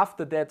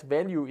 After that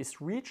value is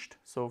reached,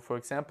 so for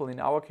example in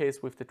our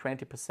case with the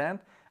 20%,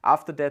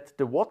 after that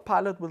the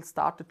Wattpilot will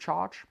start the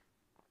charge.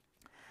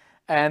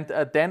 And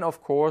then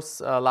of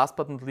course, last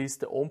but not least,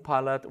 the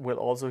Ohmpilot will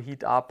also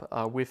heat up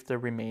with the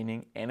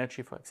remaining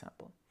energy, for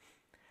example.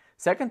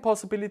 Second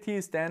possibility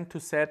is then to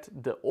set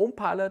the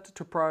Ohmpilot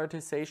to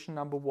prioritization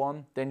number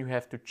 1. Then you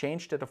have to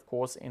change that, of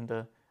course, in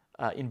the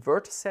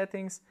inverter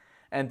settings.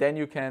 And then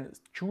you can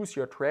choose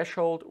your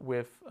threshold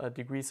with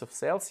degrees of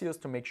Celsius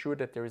to make sure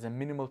that there is a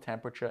minimal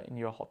temperature in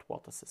your hot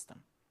water system.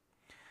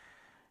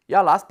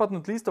 Yeah, last but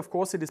not least, of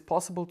course, it is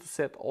possible to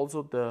set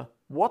also the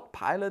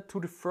Wattpilot to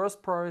the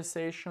first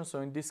prioritization.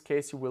 So in this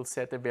case, you will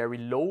set a very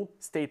low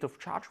state of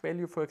charge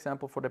value, for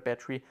example, for the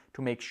battery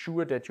to make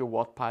sure that your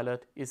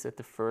Wattpilot is at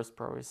the first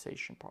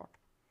prioritization part.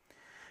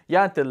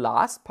 Yeah, and the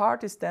last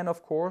part is then,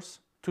 of course,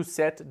 to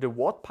set the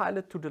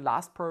Wattpilot to the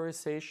last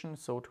prioritization,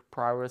 so to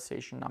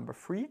prioritization number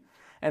 3,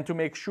 and to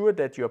make sure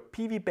that your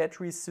PV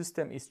battery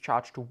system is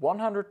charged to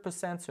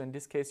 100%. So in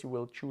this case, you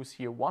will choose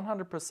here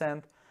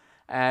 100%.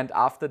 And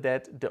after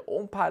that, the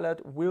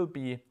Ohmpilot will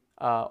be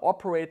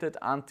operated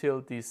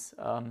until this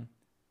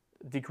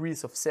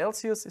degrees of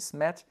Celsius is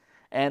met.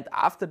 And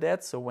after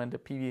that, so when the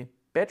PV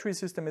battery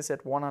system is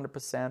at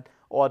 100%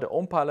 or the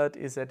Ohmpilot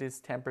is at its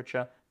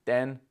temperature,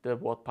 then the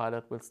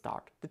Wattpilot will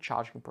start the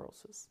charging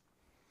process.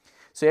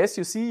 So as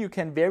you see, you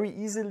can very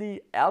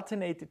easily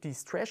alternate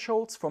these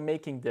thresholds for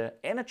making the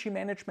energy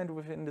management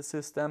within the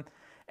system.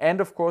 And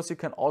of course, you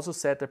can also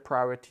set a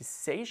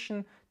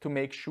prioritization to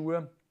make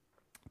sure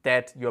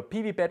that your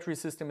PV battery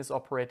system is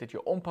operated,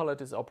 your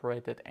Ohmpilot is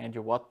operated, and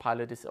your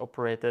Wattpilot is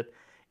operated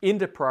in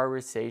the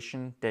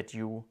prioritization that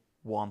you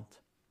want.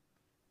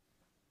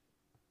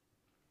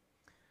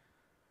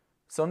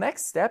 So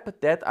next step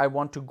that I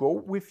want to go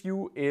with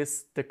you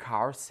is the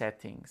car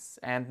settings.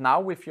 And now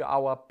with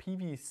our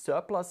PV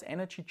surplus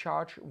energy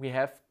charge, we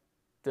have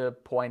the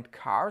point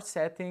car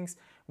settings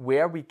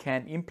where we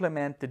can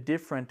implement the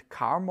different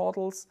car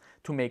models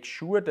to make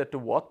sure that the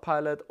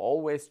Wattpilot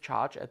always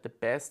charge at the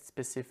best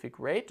specific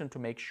rate and to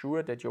make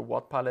sure that your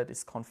Wattpilot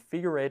is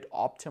configured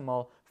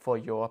optimal for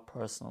your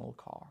personal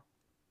car.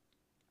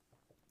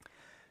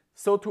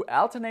 So to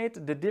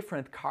alternate the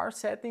different car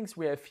settings,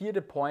 we have here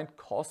the point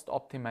cost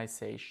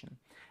optimization.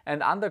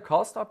 And under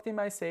cost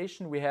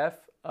optimization, we have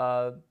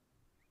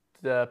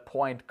the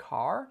point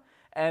car.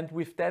 And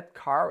with that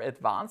car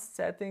advanced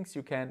settings,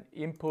 you can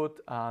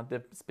input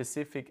the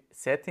specific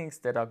settings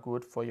that are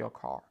good for your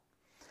car.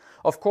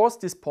 Of course,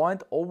 this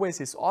point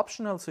always is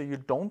optional, so you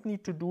don't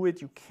need to do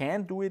it. You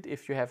can do it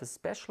if you have a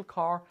special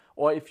car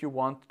or if you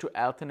want to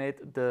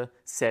alternate the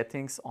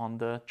settings on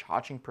the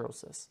charging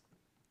process.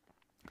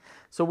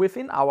 So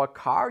within our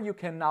car, you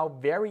can now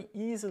very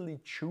easily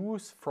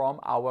choose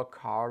from our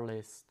car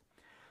list.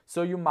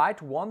 So you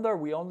might wonder,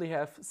 we only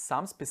have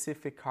some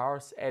specific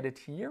cars added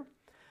here.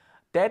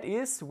 That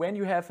is, when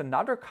you have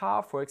another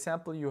car, for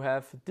example, you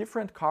have a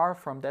different car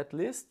from that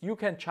list, you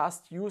can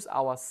just use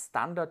our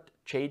standard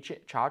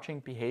charging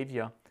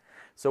behavior.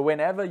 So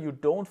whenever you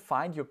don't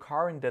find your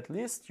car in that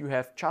list, you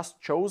have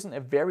just chosen a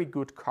very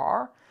good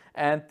car,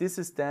 and this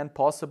is then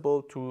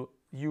possible to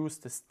use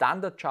the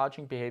standard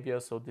charging behavior,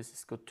 so this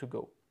is good to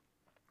go.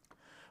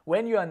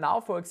 When you are now,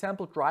 for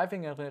example,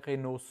 driving a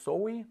Renault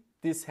Zoe,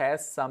 this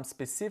has some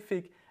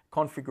specific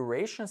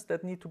configurations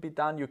that need to be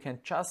done. You can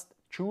just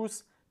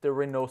choose the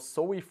Renault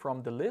Zoe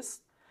from the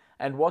list.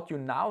 And what you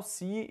now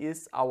see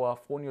is our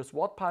Fronius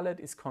Wattpilot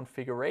is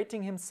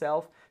configuring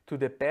himself to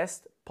the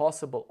best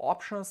possible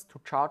options to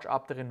charge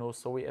up the Renault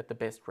Zoe at the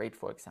best rate,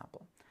 for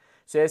example.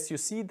 So as you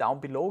see down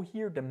below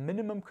here, the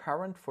minimum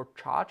current for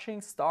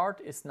charging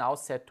start is now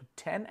set to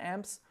 10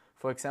 amps.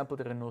 For example,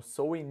 the Renault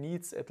Zoe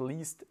needs at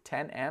least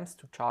 10 amps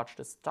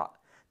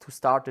to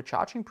start the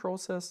charging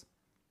process.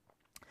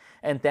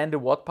 And then the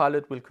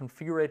Wattpilot will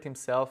configure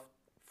himself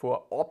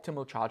for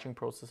optimal charging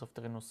process of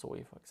the Renault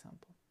Zoe, for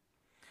example.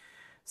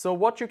 So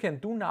what you can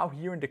do now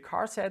here in the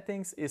car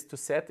settings is to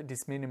set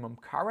this minimum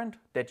current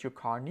that your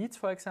car needs,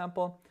 for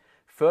example.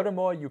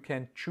 Furthermore, you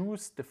can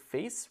choose the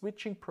phase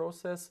switching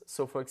process.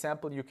 So for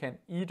example, you can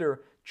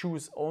either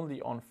choose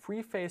only on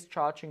 3-phase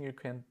charging, you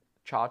can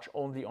charge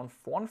only on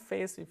 1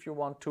 phase if you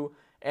want to.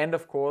 And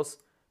of course,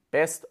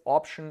 best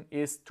option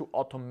is to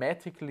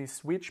automatically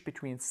switch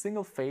between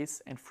single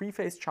phase and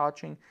 3-phase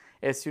charging.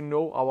 As you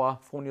know, our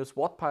Fronius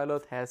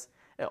Wattpilot has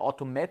an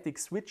automatic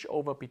switch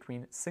over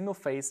between single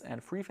phase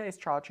and 3-phase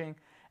charging.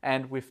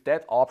 And with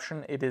that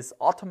option, it is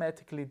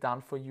automatically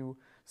done for you.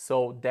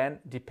 So then,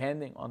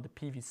 depending on the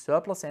PV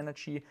surplus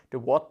energy, the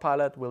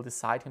Wattpilot will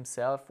decide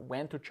himself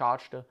when to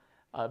charge the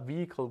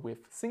vehicle with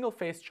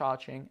single-phase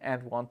charging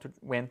and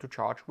when to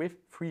charge with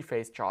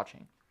 3-phase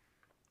charging.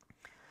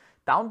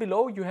 Down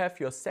below you have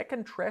your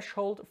second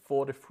threshold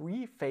for the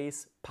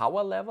 3-phase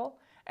power level,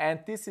 and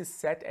this is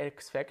set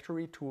ex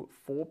factory to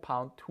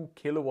 4.2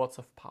 kilowatts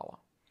of power.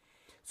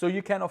 So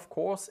you can of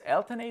course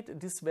alternate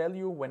this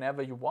value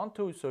whenever you want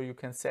to, so you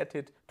can set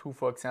it to,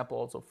 for example,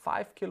 also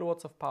 5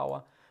 kilowatts of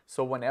power.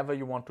 So whenever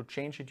you want to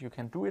change it, you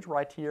can do it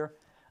right here.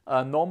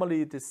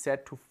 Normally it is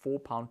set to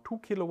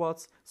 4.2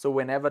 kilowatts. So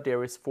whenever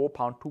there is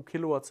 4.2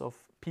 kilowatts of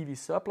PV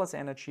surplus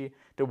energy,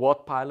 the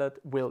Wattpilot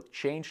will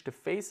change the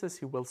phases.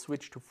 He will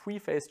switch to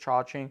 3-phase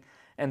charging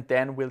and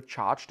then will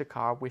charge the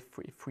car with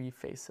 3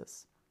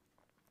 phases.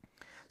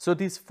 So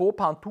these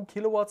 4.2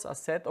 kilowatts are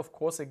set, of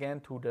course,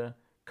 again to the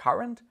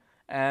current.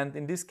 And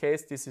in this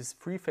case, this is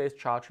 3-phase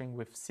charging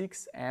with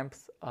 6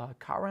 amps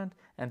current,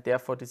 and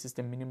therefore this is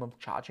the minimum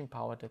charging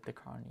power that the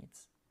car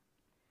needs.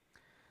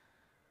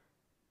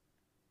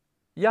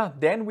 Yeah,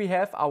 then we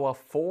have our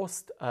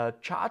forced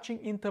charging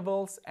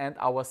intervals and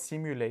our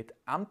simulate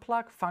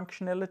unplug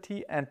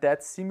functionality, and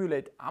that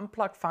simulate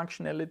unplug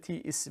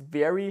functionality is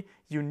very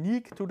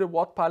unique to the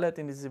Wattpilot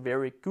and is a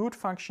very good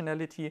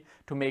functionality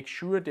to make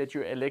sure that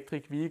your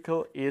electric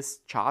vehicle is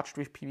charged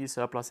with PV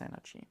surplus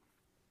energy.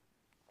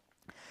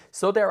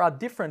 So there are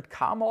different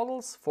car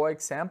models. For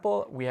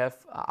example, we have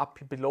up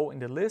below in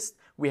the list,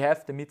 we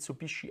have the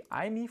Mitsubishi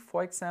i-MiEV,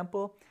 for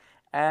example.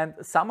 And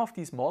some of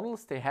these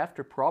models, they have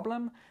the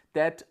problem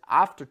that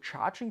after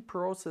charging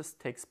process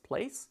takes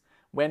place,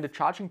 when the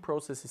charging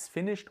process is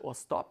finished or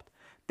stopped,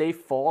 they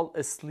fall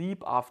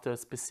asleep after a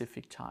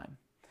specific time.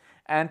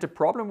 And the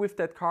problem with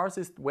that cars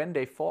is when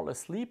they fall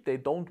asleep, they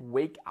don't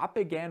wake up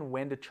again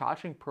when the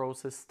charging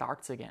process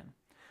starts again.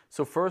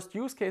 So first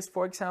use case,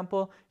 for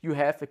example, you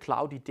have a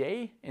cloudy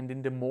day and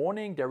in the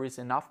morning there is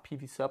enough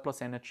PV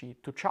surplus energy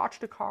to charge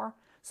the car.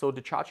 So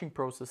the charging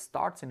process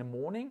starts in the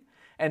morning,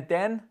 and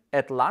then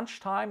at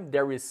lunchtime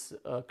there is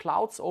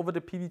clouds over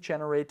the PV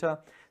generator.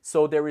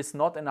 So there is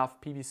not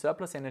enough PV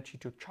surplus energy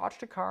to charge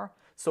the car.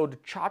 So the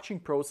charging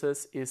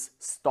process is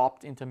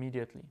stopped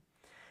intermediately.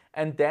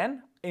 And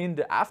then in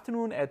the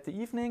afternoon, at the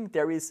evening,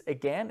 there is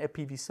again a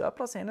PV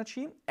surplus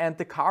energy and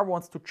the car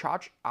wants to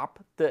charge up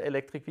the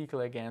electric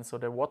vehicle again. So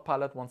the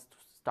Wattpilot wants to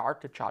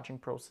start the charging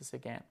process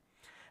again.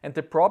 And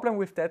the problem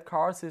with that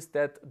cars is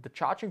that the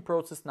charging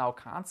process now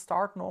can't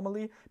start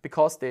normally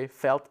because they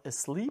fell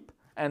asleep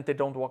and they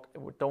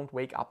don't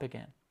wake up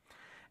again.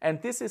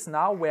 And this is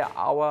now where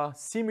our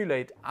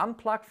simulate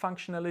unplug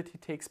functionality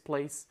takes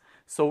place.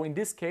 So in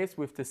this case,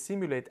 with the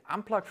simulate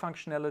unplug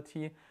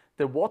functionality,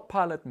 the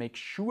Wattpilot makes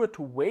sure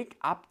to wake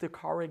up the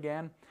car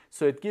again.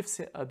 So it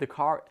gives the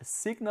car a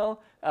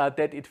signal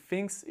that it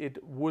thinks it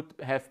would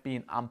have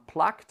been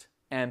unplugged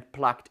and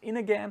plugged in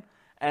again.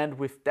 And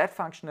with that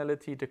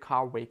functionality, the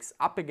car wakes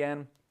up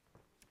again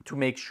to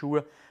make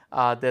sure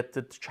that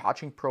the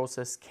charging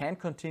process can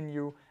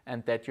continue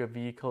and that your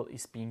vehicle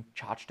is being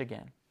charged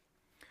again.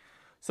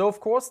 So of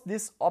course,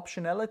 these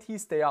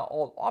optionalities, they are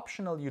all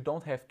optional. You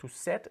don't have to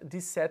set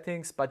these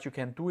settings, but you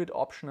can do it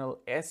optional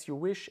as you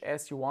wish,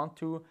 as you want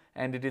to.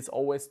 And it is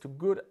always a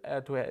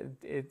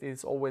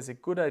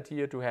good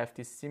idea to have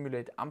this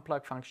simulate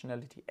unplug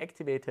functionality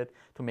activated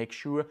to make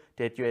sure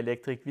that your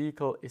electric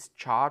vehicle is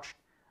charged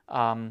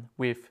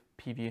with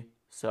PV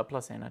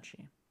surplus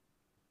energy.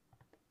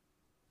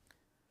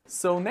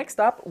 So next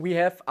up we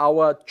have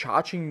our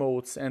charging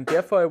modes, and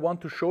therefore I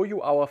want to show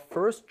you our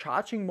first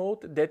charging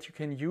mode that you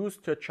can use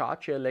to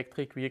charge your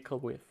electric vehicle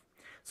with.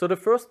 So the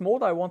first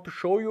mode I want to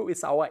show you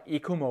is our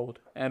Eco mode,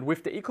 and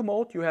with the Eco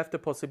mode you have the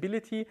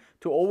possibility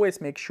to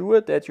always make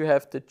sure that you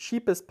have the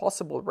cheapest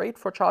possible rate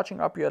for charging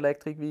up your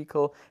electric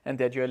vehicle and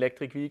that your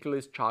electric vehicle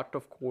is charged,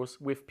 of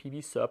course, with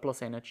PV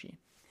surplus energy.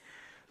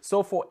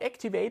 So for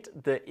activate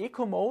the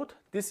eco mode,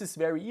 this is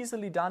very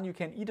easily done. You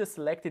can either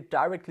select it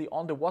directly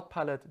on the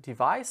Wattpilot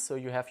device, so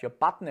you have your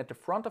button at the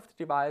front of the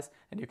device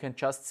and you can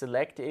just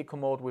select the eco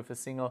mode with a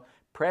single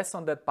press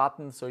on that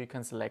button, so you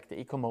can select the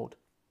eco mode.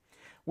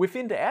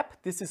 Within the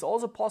app, this is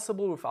also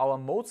possible with our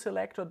mode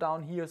selector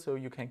down here, so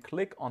you can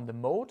click on the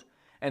mode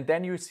and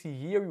then you see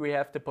here we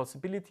have the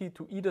possibility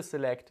to either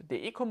select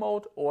the eco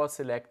mode or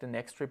select the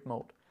next trip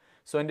mode.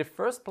 So in the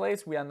first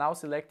place we are now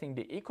selecting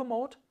the eco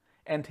mode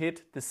and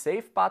hit the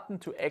save button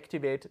to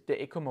activate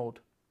the eco mode.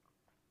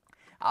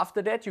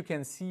 After that you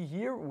can see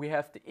here we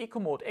have the eco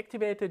mode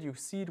activated. You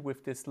see it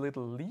with this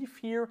little leaf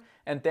here,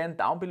 and then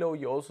down below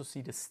you also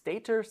see the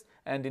status,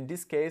 and in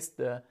this case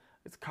the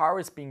car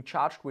is being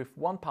charged with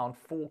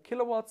 1.4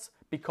 kilowatts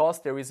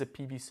because there is a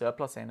PV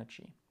surplus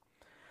energy.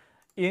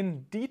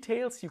 In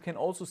details you can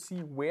also see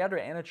where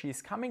the energy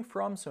is coming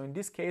from. So in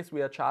this case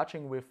we are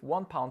charging with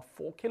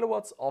 1.4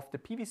 kilowatts of the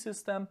PV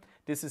system.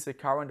 This is a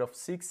current of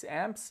 6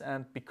 amps,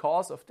 and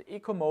because of the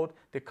eco mode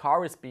the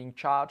car is being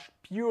charged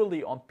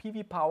purely on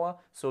PV power,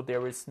 so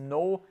there is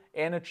no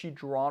energy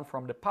drawn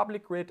from the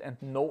public grid and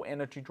no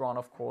energy drawn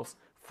of course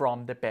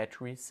from the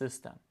battery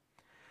system.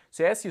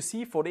 So as you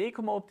see, for the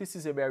eco mode this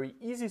is a very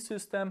easy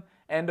system,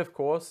 and of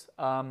course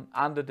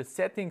under the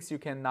settings you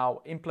can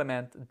now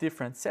implement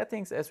different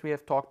settings as we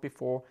have talked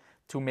before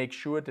to make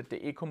sure that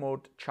the eco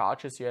mode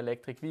charges your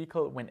electric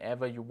vehicle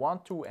whenever you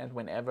want to and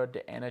whenever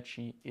the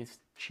energy is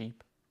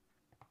cheap.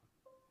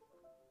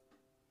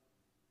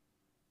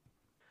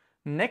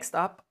 Next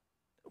up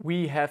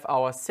we have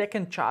our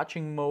second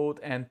charging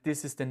mode, and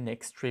this is the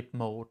next trip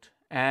mode.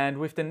 And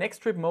with the next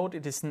trip mode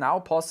it is now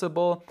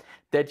possible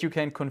that you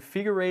can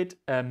configure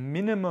a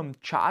minimum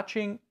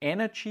charging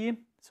energy,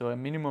 so a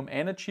minimum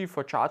energy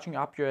for charging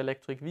up your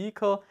electric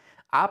vehicle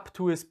up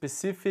to a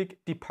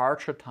specific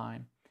departure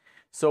time.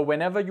 So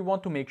whenever you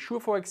want to make sure,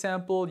 for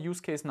example,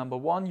 use case number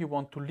 1, you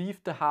want to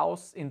leave the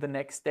house in the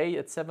next day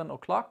at 7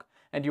 o'clock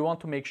and you want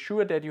to make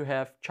sure that you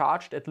have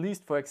charged at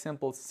least, for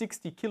example,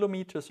 60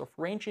 kilometers of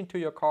range into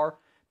your car,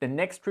 the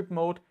next trip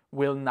mode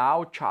will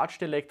now charge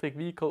the electric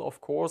vehicle,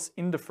 of course,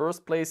 in the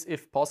first place,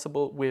 if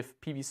possible, with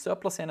PV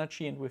surplus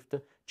energy and with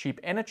the cheap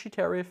energy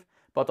tariff.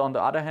 But on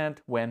the other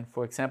hand, when,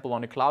 for example,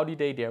 on a cloudy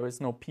day there is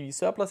no PV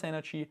surplus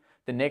energy,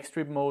 the next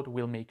trip mode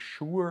will make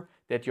sure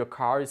that your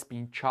car is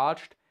being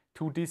charged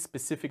to this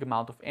specific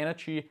amount of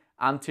energy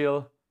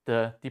until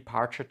the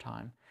departure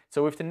time.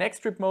 So with the next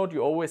trip mode,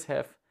 you always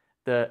have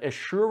the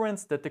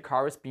assurance that the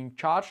car is being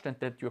charged and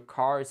that your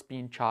car is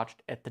being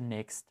charged at the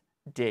next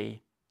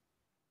day.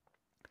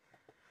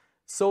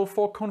 So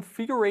for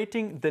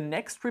configuring the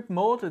next trip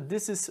mode,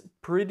 this is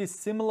pretty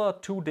similar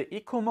to the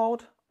eco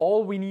mode.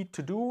 All we need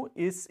to do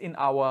is in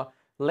our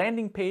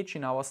landing page,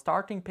 in our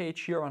starting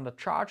page here under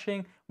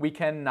charging, we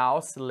can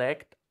now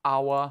select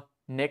our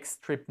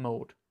next trip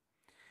mode.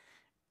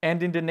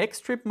 And in the next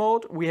trip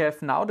mode, we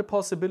have now the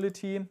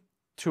possibility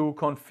to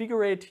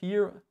configure it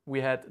here. We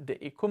had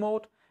the eco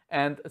mode,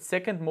 and a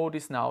second mode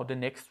is now the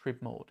next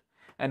trip mode.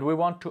 And we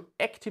want to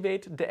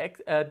activate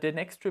the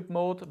next trip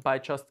mode by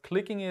just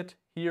clicking it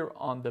here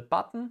on the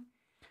button.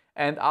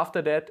 And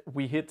after that,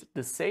 we hit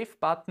the save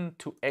button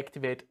to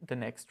activate the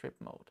next trip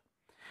mode.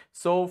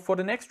 So for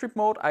the next trip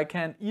mode, I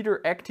can either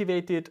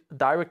activate it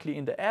directly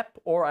in the app,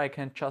 or I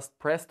can just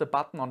press the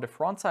button on the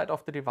front side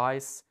of the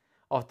device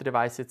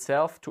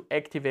itself to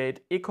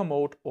activate eco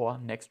mode or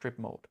next trip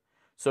mode.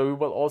 So we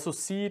will also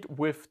see it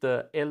with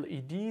the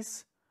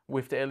LEDs,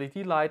 with the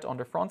LED light on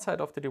the front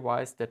side of the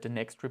device, that the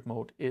next trip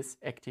mode is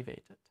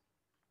activated.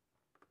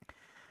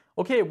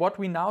 Okay, what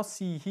we now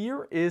see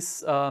here is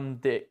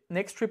the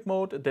next trip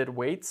mode that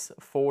waits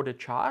for the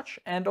charge.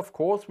 And of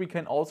course, we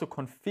can also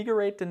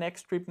configure the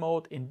next trip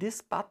mode in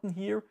this button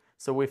here.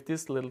 So with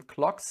this little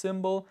clock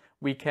symbol,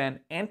 we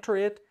can enter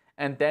it,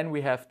 and then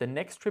we have the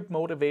next trip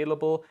mode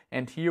available.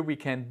 And here we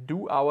can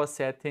do our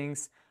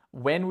settings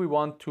when we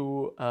want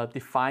to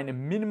define a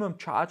minimum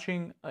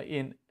charging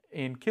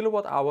in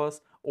kilowatt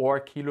hours or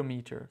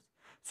kilometers.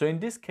 So in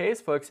this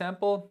case, for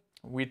example,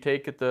 we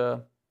take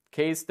the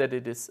case that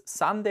it is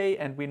Sunday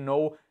and we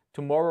know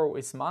tomorrow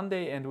is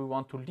Monday and we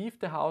want to leave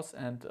the house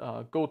and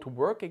go to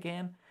work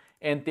again.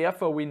 And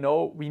therefore we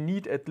know we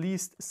need at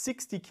least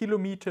 60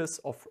 kilometers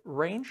of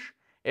range.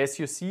 As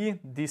you see,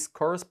 this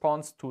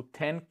corresponds to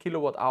 10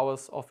 kilowatt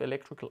hours of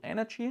electrical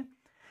energy.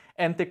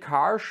 And the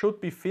car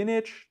should be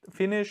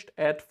finished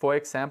at, for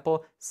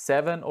example,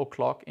 7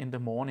 o'clock in the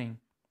morning.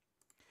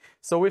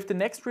 So with the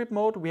next trip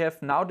mode, we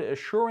have now the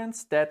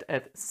assurance that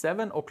at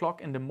 7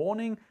 o'clock in the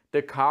morning,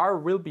 the car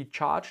will be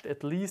charged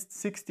at least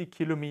 60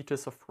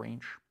 kilometers of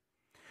range.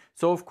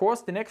 So of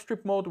course, the next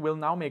trip mode will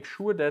now make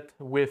sure that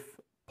with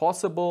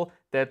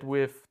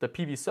the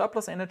PV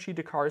surplus energy,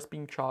 the car is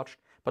being charged.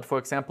 But for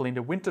example, in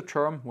the winter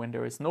term, when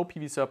there is no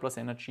PV surplus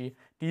energy,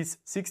 these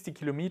 60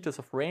 kilometers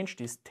of range,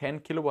 these 10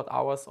 kilowatt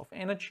hours of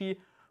energy,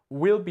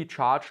 will be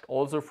charged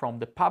also from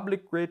the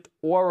public grid,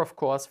 or of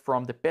course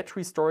from the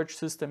battery storage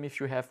system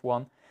if you have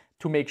one,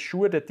 to make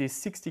sure that these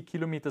 60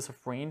 kilometers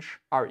of range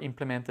are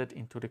implemented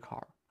into the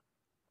car.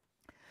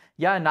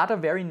 Yeah, another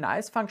very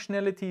nice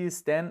functionality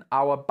is then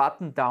our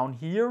button down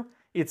here.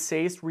 It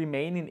says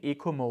remain in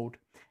eco mode.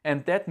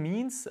 And that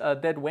means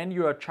that when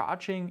you are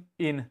charging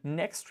in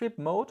next trip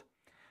mode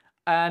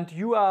and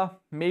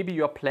maybe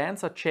your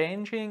plans are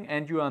changing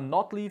and you are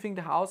not leaving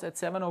the house at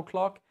 7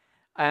 o'clock,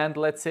 and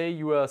let's say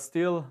you are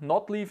still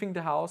not leaving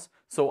the house,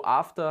 so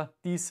after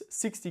these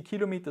 60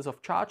 kilometers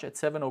of charge at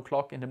 7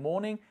 o'clock in the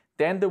morning,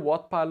 then the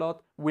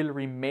Wattpilot will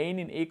remain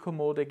in eco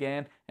mode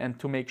again, and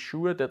to make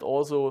sure that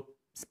also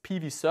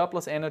PV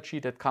surplus energy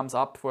that comes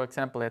up, for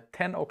example, at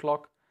 10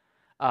 o'clock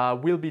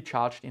will be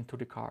charged into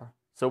the car.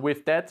 So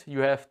with that, you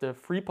have the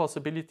free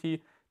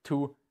possibility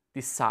to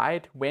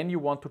decide when you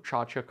want to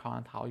charge your car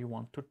and how you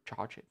want to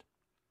charge it.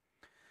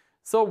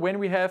 So when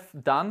we have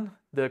done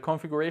the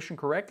configuration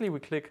correctly, we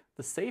click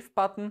the Save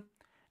button,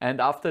 and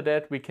after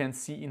that we can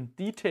see in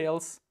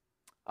details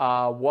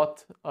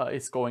what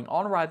is going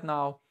on right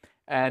now.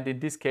 And in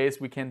this case,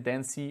 we can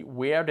then see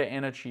where the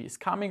energy is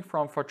coming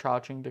from for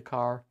charging the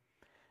car.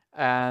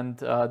 And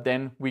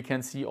then we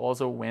can see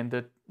also when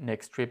the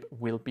next trip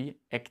will be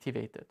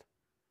activated.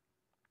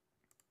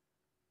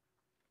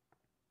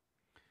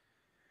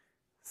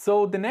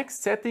 So the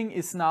next setting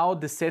is now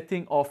the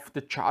setting of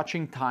the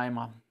charging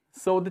timer.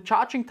 So the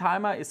charging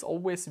timer is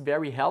always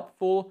very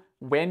helpful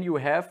when you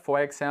have,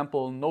 for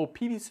example, no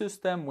PV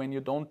system, when you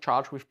don't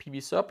charge with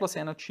PV surplus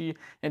energy,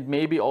 and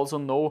maybe also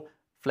no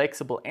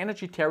flexible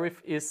energy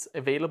tariff is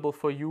available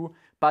for you,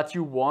 but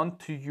you want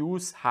to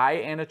use high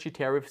energy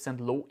tariffs and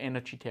low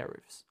energy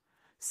tariffs.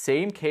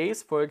 Same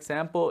case, for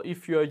example,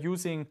 if you are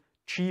using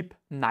cheap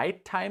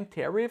nighttime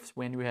tariffs,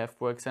 when you have,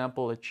 for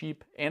example, a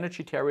cheap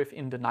energy tariff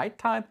in the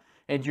nighttime,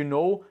 and you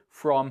know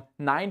from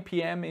 9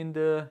 p.m. in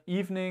the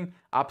evening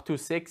up to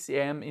 6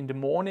 a.m. in the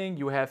morning,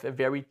 you have a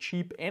very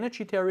cheap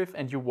energy tariff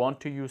and you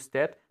want to use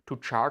that to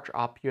charge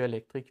up your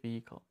electric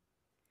vehicle.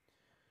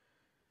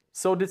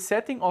 So the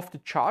setting of the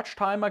charge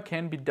timer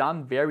can be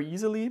done very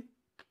easily.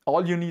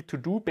 All you need to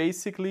do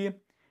basically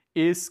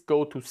is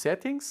go to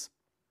settings.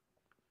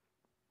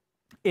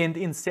 And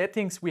in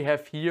settings, we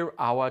have here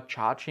our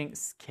charging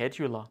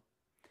scheduler.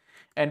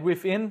 And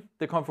within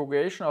the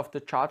configuration of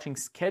the charging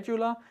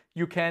scheduler,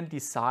 you can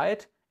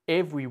decide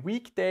every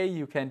weekday,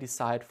 you can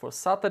decide for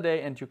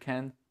Saturday, and you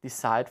can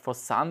decide for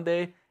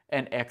Sunday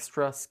an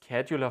extra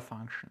scheduler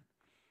function.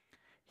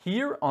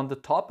 Here on the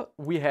top,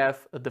 we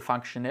have the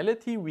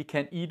functionality. We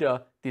can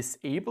either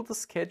disable the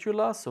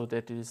scheduler so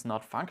that it is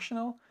not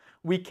functional.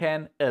 We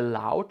can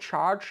allow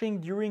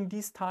charging during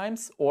these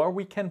times, or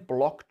we can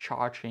block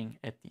charging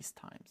at these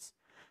times.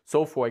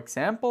 So for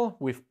example,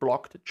 with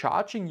blocked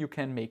charging, you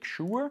can make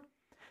sure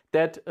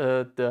that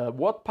the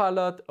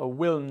Wattpilot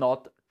will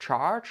not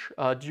charge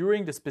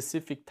during the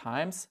specific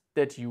times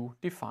that you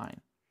define.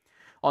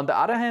 On the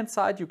other hand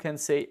side, you can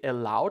say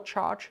allow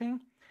charging,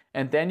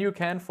 and then you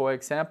can, for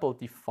example,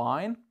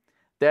 define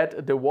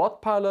that the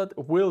Wattpilot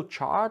will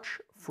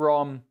charge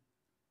from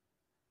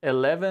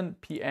 11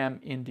 p.m.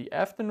 in the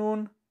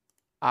afternoon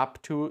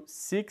up to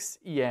 6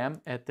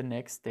 a.m. at the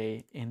next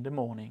day in the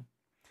morning.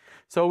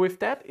 So with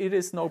that, it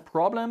is no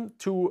problem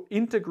to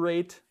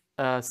integrate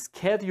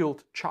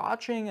scheduled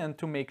charging and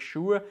to make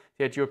sure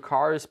that your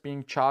car is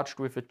being charged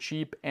with a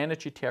cheap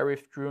energy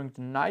tariff during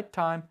the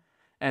nighttime,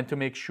 and to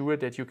make sure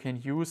that you can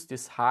use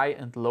this high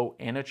and low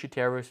energy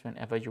tariffs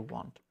whenever you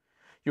want.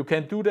 You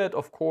can do that,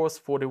 of course,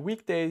 for the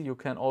weekday. You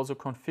can also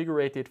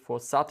configure it for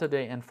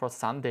Saturday and for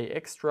Sunday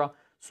extra.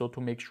 So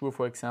to make sure,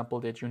 for example,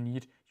 that you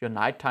need your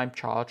nighttime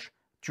charge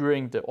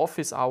during the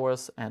office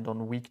hours, and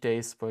on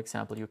weekdays, for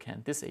example, you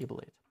can disable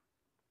it.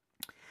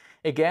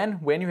 Again,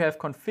 when you have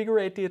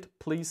configured it,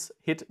 please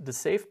hit the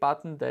Save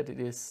button, that it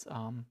is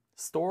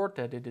stored,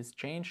 that it is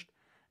changed,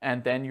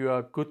 and then you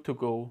are good to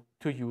go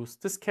to use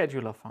the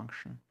scheduler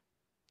function.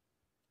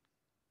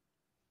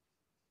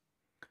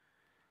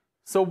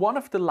 So one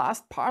of the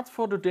last parts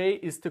for today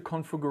is the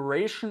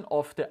configuration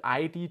of the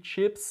ID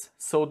chips,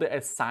 so the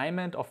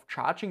assignment of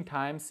charging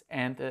times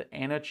and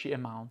energy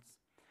amounts.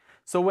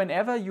 So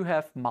whenever you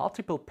have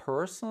multiple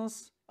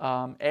persons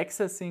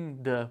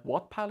accessing the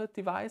Wattpilot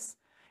device,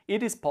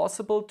 it is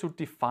possible to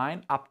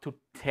define up to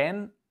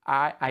 10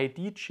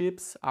 ID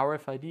chips,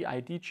 RFID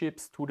ID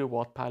chips to the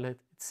Wattpilot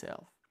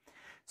itself.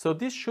 So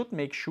this should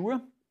make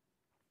sure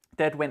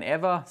that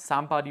whenever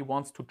somebody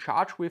wants to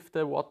charge with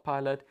the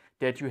Wattpilot,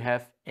 that you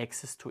have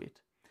access to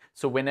it.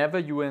 So whenever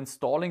you are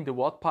installing the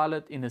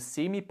Wattpilot in a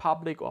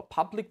semi-public or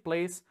public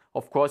place,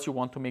 of course you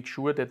want to make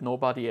sure that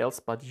nobody else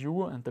but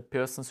you and the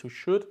persons who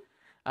should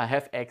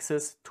have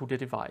access to the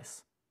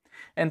device.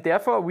 And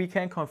therefore we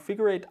can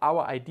configure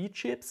our ID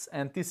chips,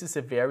 and this is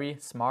a very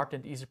smart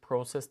and easy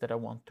process that I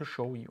want to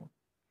show you.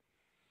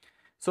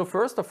 So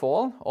first of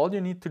all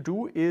you need to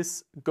do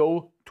is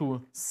go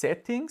to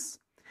Settings,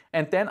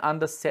 and then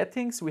under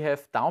Settings we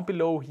have down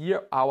below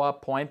here our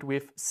point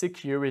with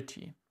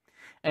Security.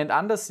 And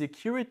under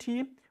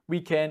Security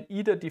we can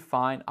either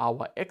define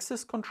our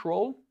access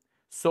control.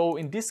 So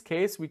in this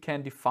case we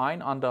can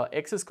define under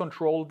access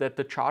control that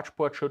the charge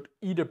port should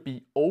either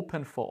be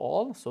open for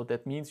all, so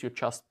that means you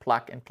just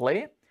plug and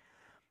play,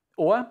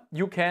 or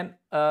you can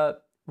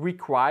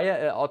require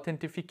an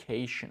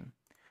authentication.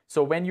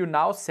 So when you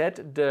now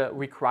set the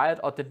required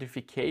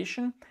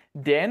authentication,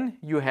 then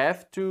you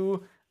have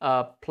to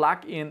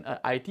plug in an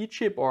ID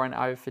chip or an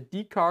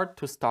RFID card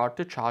to start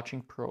the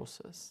charging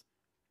process.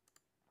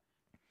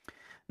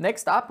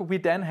 Next up, we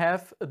then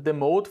have the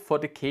mode for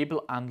the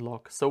cable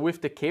unlock. So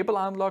with the cable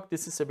unlock,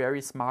 this is a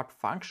very smart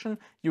function.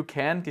 You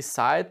can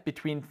decide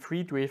between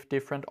three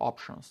different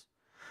options.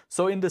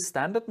 So in the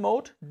standard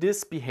mode,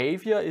 this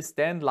behavior is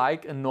then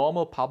like a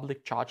normal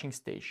public charging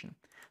station.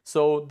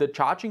 So the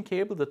charging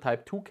cable, the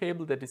Type 2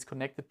 cable that is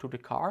connected to the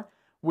car,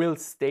 will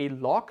stay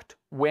locked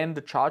when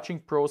the charging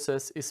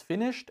process is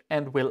finished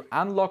and will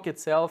unlock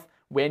itself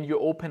when you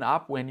open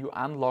up, when you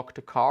unlock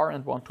the car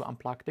and want to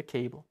unplug the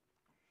cable.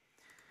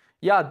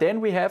 Yeah, then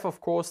we have, of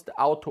course, the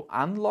auto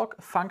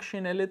unlock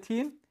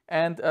functionality.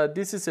 And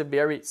this is a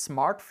very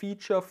smart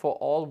feature for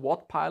all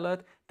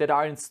Wattpilot that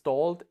are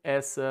installed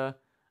as a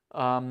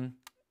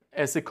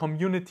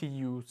community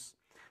use.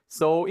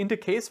 So in the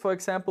case, for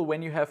example,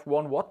 when you have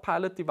one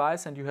Wattpilot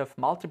device and you have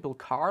multiple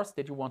cars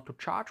that you want to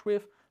charge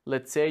with,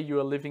 let's say you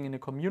are living in a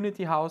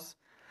community house,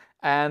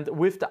 and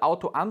with the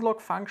auto unlock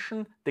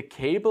function, the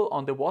cable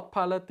on the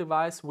Wattpilot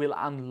device will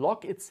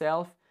unlock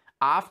itself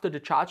after the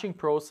charging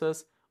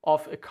process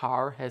of a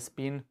car has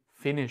been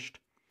finished.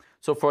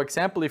 So for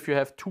example, if you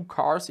have two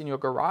cars in your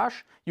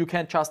garage, you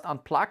can just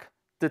unplug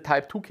the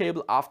Type 2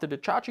 cable after the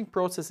charging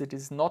process. It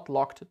is not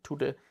locked to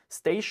the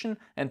station,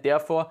 and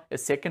therefore a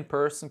second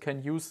person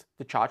can use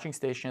the charging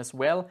station as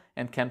well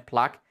and can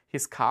plug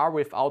his car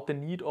without the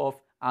need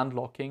of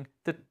unlocking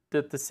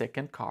the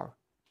second car.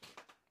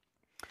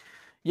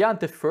 Yeah, and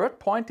the third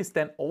point is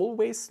then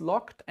always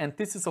locked, and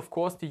this is of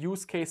course the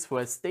use case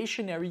for a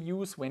stationary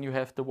use when you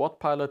have the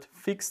Wattpilot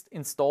fixed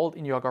installed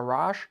in your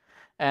garage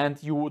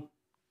and you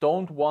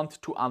don't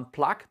want to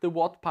unplug the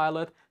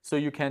Wattpilot, so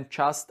you can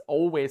just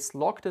always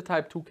lock the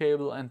Type 2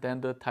 cable and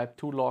then the Type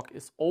 2 lock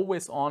is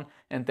always on,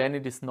 and then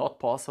it is not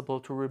possible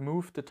to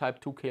remove the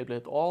Type 2 cable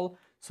at all,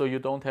 so you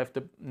don't have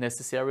the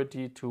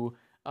necessity to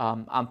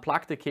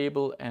unplug the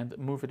cable and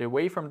move it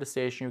away from the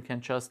station. You can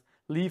just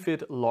leave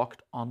it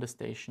locked on the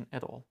station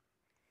at all.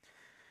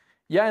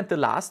 Yeah, and the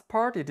last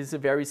part, it is a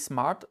very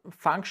smart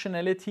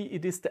functionality.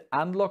 It is the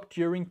unlock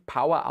during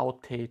power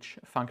outage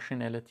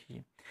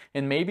functionality.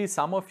 And maybe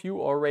some of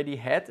you already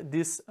had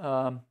this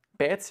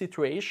bad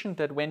situation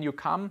that when you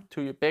come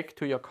back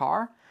to your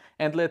car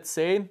and let's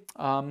say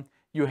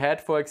you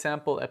had, for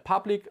example, a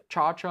public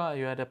charger,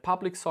 you had a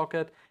public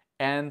socket,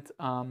 and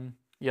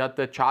yeah,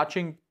 the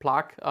charging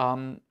plug,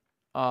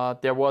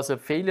 there was a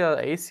failure,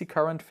 AC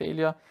current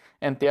failure,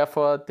 and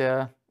therefore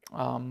the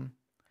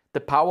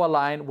power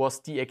line was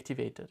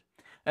deactivated.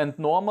 And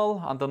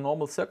under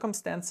normal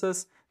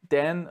circumstances,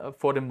 then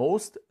for the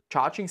most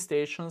charging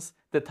stations,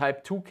 the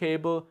Type 2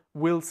 cable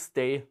will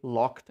stay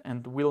locked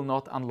and will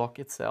not unlock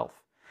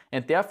itself.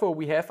 And therefore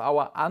we have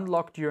our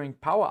unlock during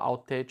power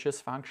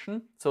outages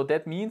function. So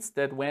that means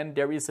that when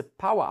there is a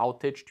power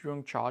outage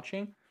during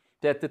charging,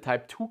 that the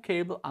Type 2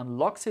 cable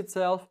unlocks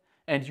itself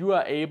and you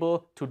are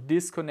able to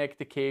disconnect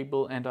the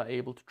cable and are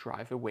able to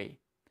drive away.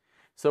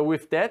 So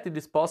with that, it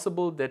is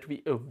possible that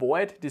we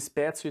avoid this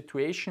bad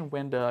situation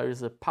when there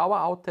is a power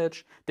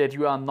outage, that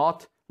you are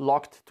not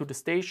locked to the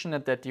station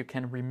and that you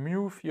can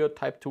remove your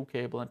Type 2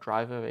 cable and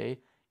drive away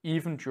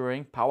even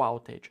during power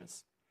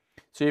outages.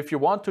 So if you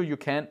want to, you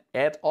can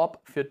add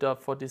up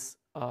for these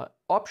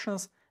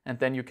options, and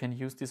then you can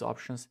use these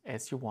options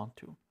as you want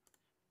to.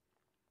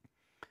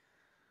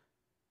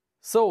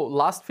 So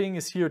last thing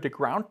is here the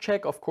ground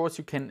check. Of course,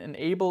 you can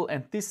enable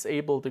and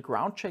disable the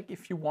ground check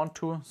if you want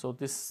to. So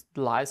this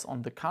lies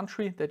on the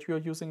country that you are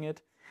using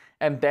it.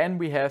 And then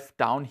we have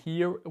down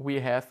here, we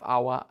have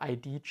our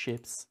ID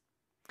chips.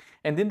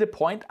 And in the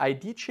point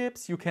ID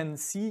chips, you can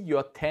see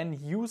your 10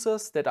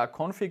 users that are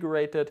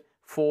configured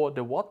for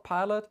the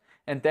Wattpilot.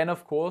 And then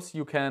of course,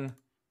 you can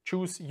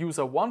choose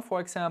user 1,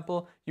 for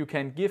example. You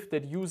can give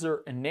that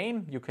user a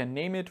name. You can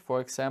name it, for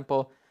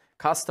example,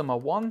 customer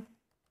 1.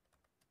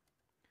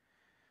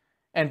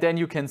 And then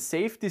you can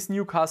save this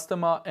new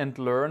customer and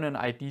learn an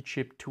ID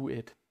chip to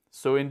it.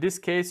 So in this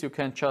case, you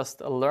can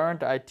just learn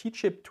the ID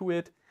chip to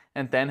it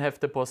and then have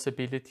the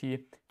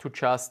possibility to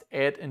just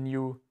add a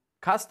new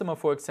customer,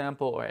 for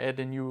example, or add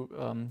a new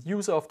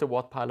user of the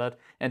Wattpilot,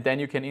 and then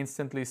you can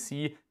instantly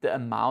see the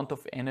amount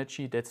of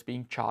energy that's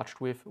being charged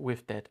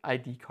with that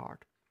ID card.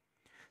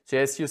 So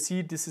as you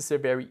see, this is a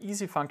very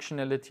easy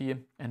functionality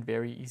and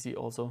very easy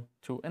also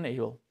to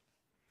enable.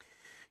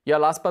 Yeah,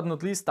 last but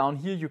not least, down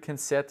here you can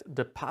set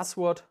the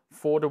password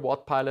for the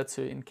Wattpilot.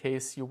 So in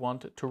case you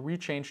want to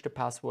rechange the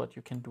password,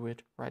 you can do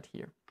it right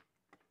here.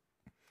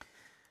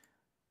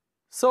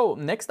 So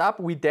next up,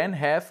 we then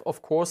have,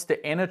 of course,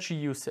 the energy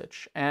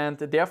usage. And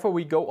therefore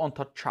we go on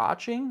to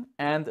charging.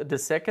 And the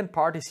second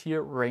part is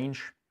here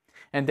range.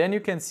 And then you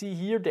can see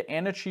here the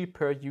energy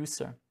per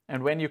user.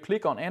 And when you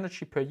click on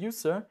energy per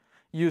user,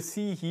 you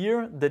see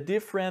here the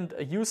different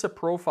user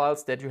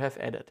profiles that you have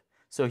added.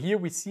 So here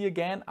we see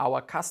again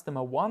our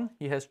customer 1,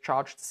 he has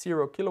charged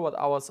 0 kilowatt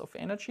hours of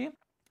energy.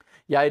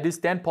 Yeah, it is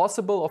then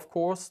possible, of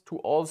course, to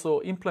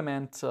also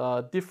implement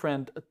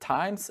different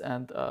times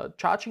and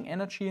charging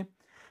energy.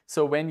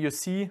 So when you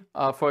see,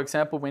 for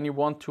example, when you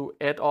want to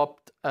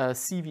adopt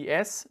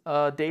CVS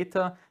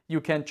data,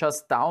 you can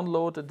just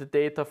download the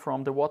data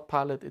from the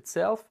Wattpilot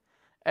itself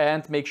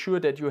and make sure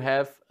that you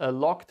have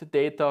logged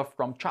data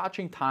from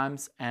charging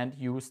times and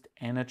used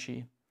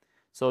energy.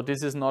 So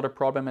this is not a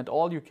problem at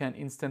all. You can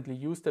instantly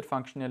use that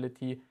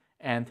functionality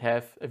and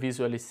have a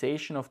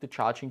visualization of the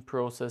charging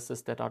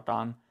processes that are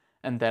done.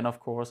 And then, of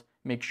course,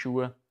 make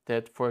sure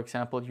that, for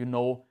example, you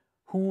know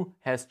who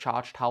has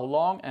charged how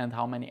long and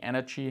how many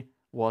energy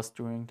was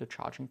during the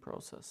charging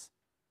process.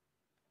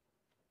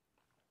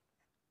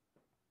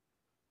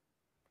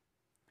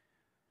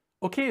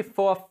 Okay,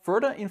 for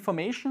further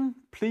information,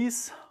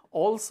 please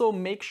also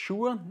make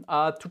sure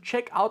to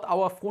check out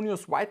our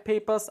Fronius white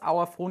papers,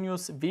 our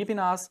Fronius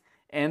webinars,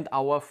 and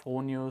our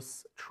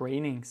Fronius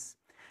trainings.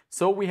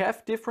 So we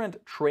have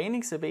different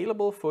trainings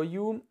available for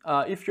you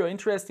if you're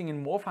interested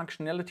in more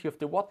functionality of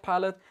the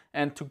Wattpilot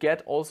and to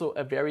get also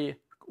a very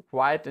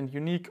wide and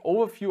unique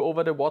overview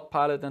over the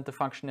Wattpilot and the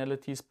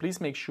functionalities.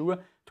 Please make sure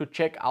to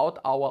check out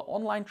our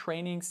online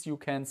trainings. You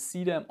can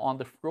see them on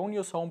the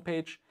Fronius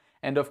homepage,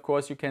 and of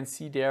course you can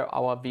see there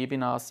our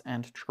webinars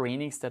and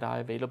trainings that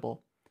are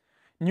available.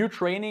 New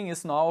training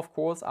is now, of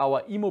course,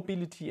 our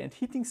e-mobility and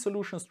heating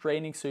solutions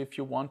training. So if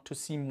you want to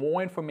see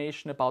more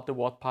information about the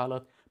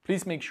Wattpilot,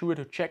 please make sure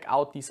to check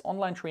out these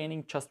online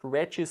training. Just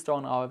register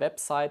on our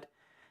website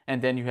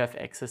and then you have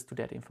access to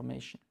that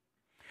information.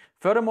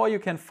 Furthermore, you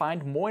can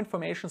find more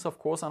information, of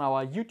course, on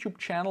our YouTube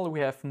channel.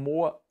 We have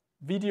more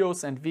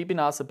videos and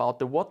webinars about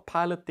the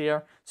Wattpilot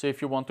there. So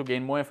if you want to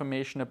gain more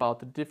information about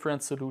the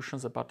different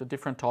solutions, about the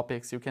different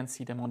topics, you can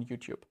see them on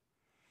YouTube.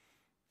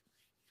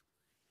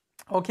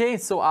 Okay,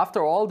 so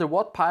after all, the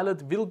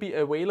Wattpilot will be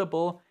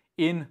available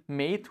in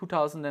May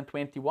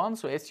 2021.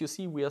 So as you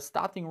see, we are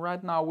starting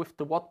right now with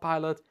the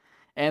Wattpilot.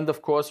 And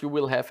of course, you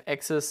will have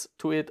access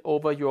to it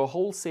over your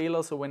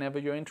wholesaler. So whenever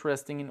you're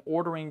interested in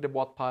ordering the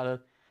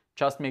Wattpilot,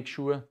 just make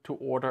sure to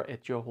order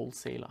at your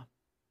wholesaler.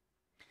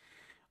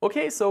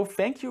 Okay, so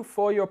thank you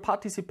for your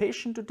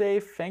participation today.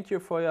 Thank you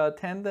for your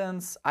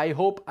attendance. I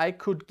hope I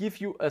could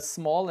give you a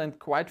small and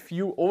quite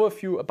few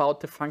overview about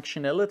the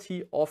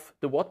functionality of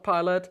the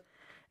Wattpilot.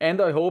 And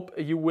I hope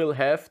you will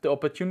have the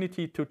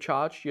opportunity to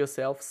charge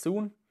yourself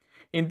soon.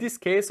 In this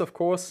case, of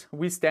course,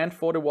 we stand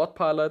for the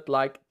Wattpilot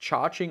like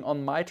charging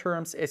on my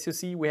terms. As you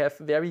see, we have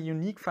very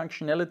unique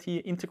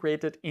functionality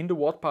integrated in the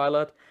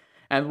Wattpilot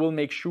and will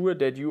make sure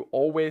that you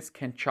always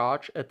can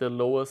charge at the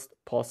lowest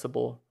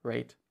possible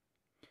rate.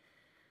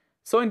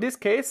 So in this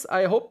case,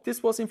 I hope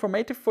this was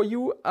informative for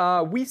you.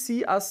 We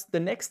see us the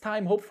next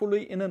time,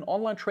 hopefully in an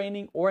online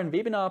training or in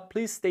webinar.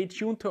 Please stay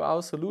tuned to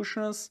our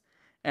solutions.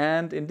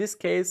 And in this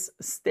case,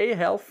 stay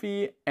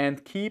healthy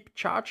and keep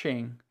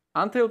charging.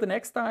 Until the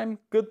next time,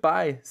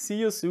 goodbye. See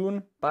you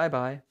soon. Bye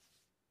bye.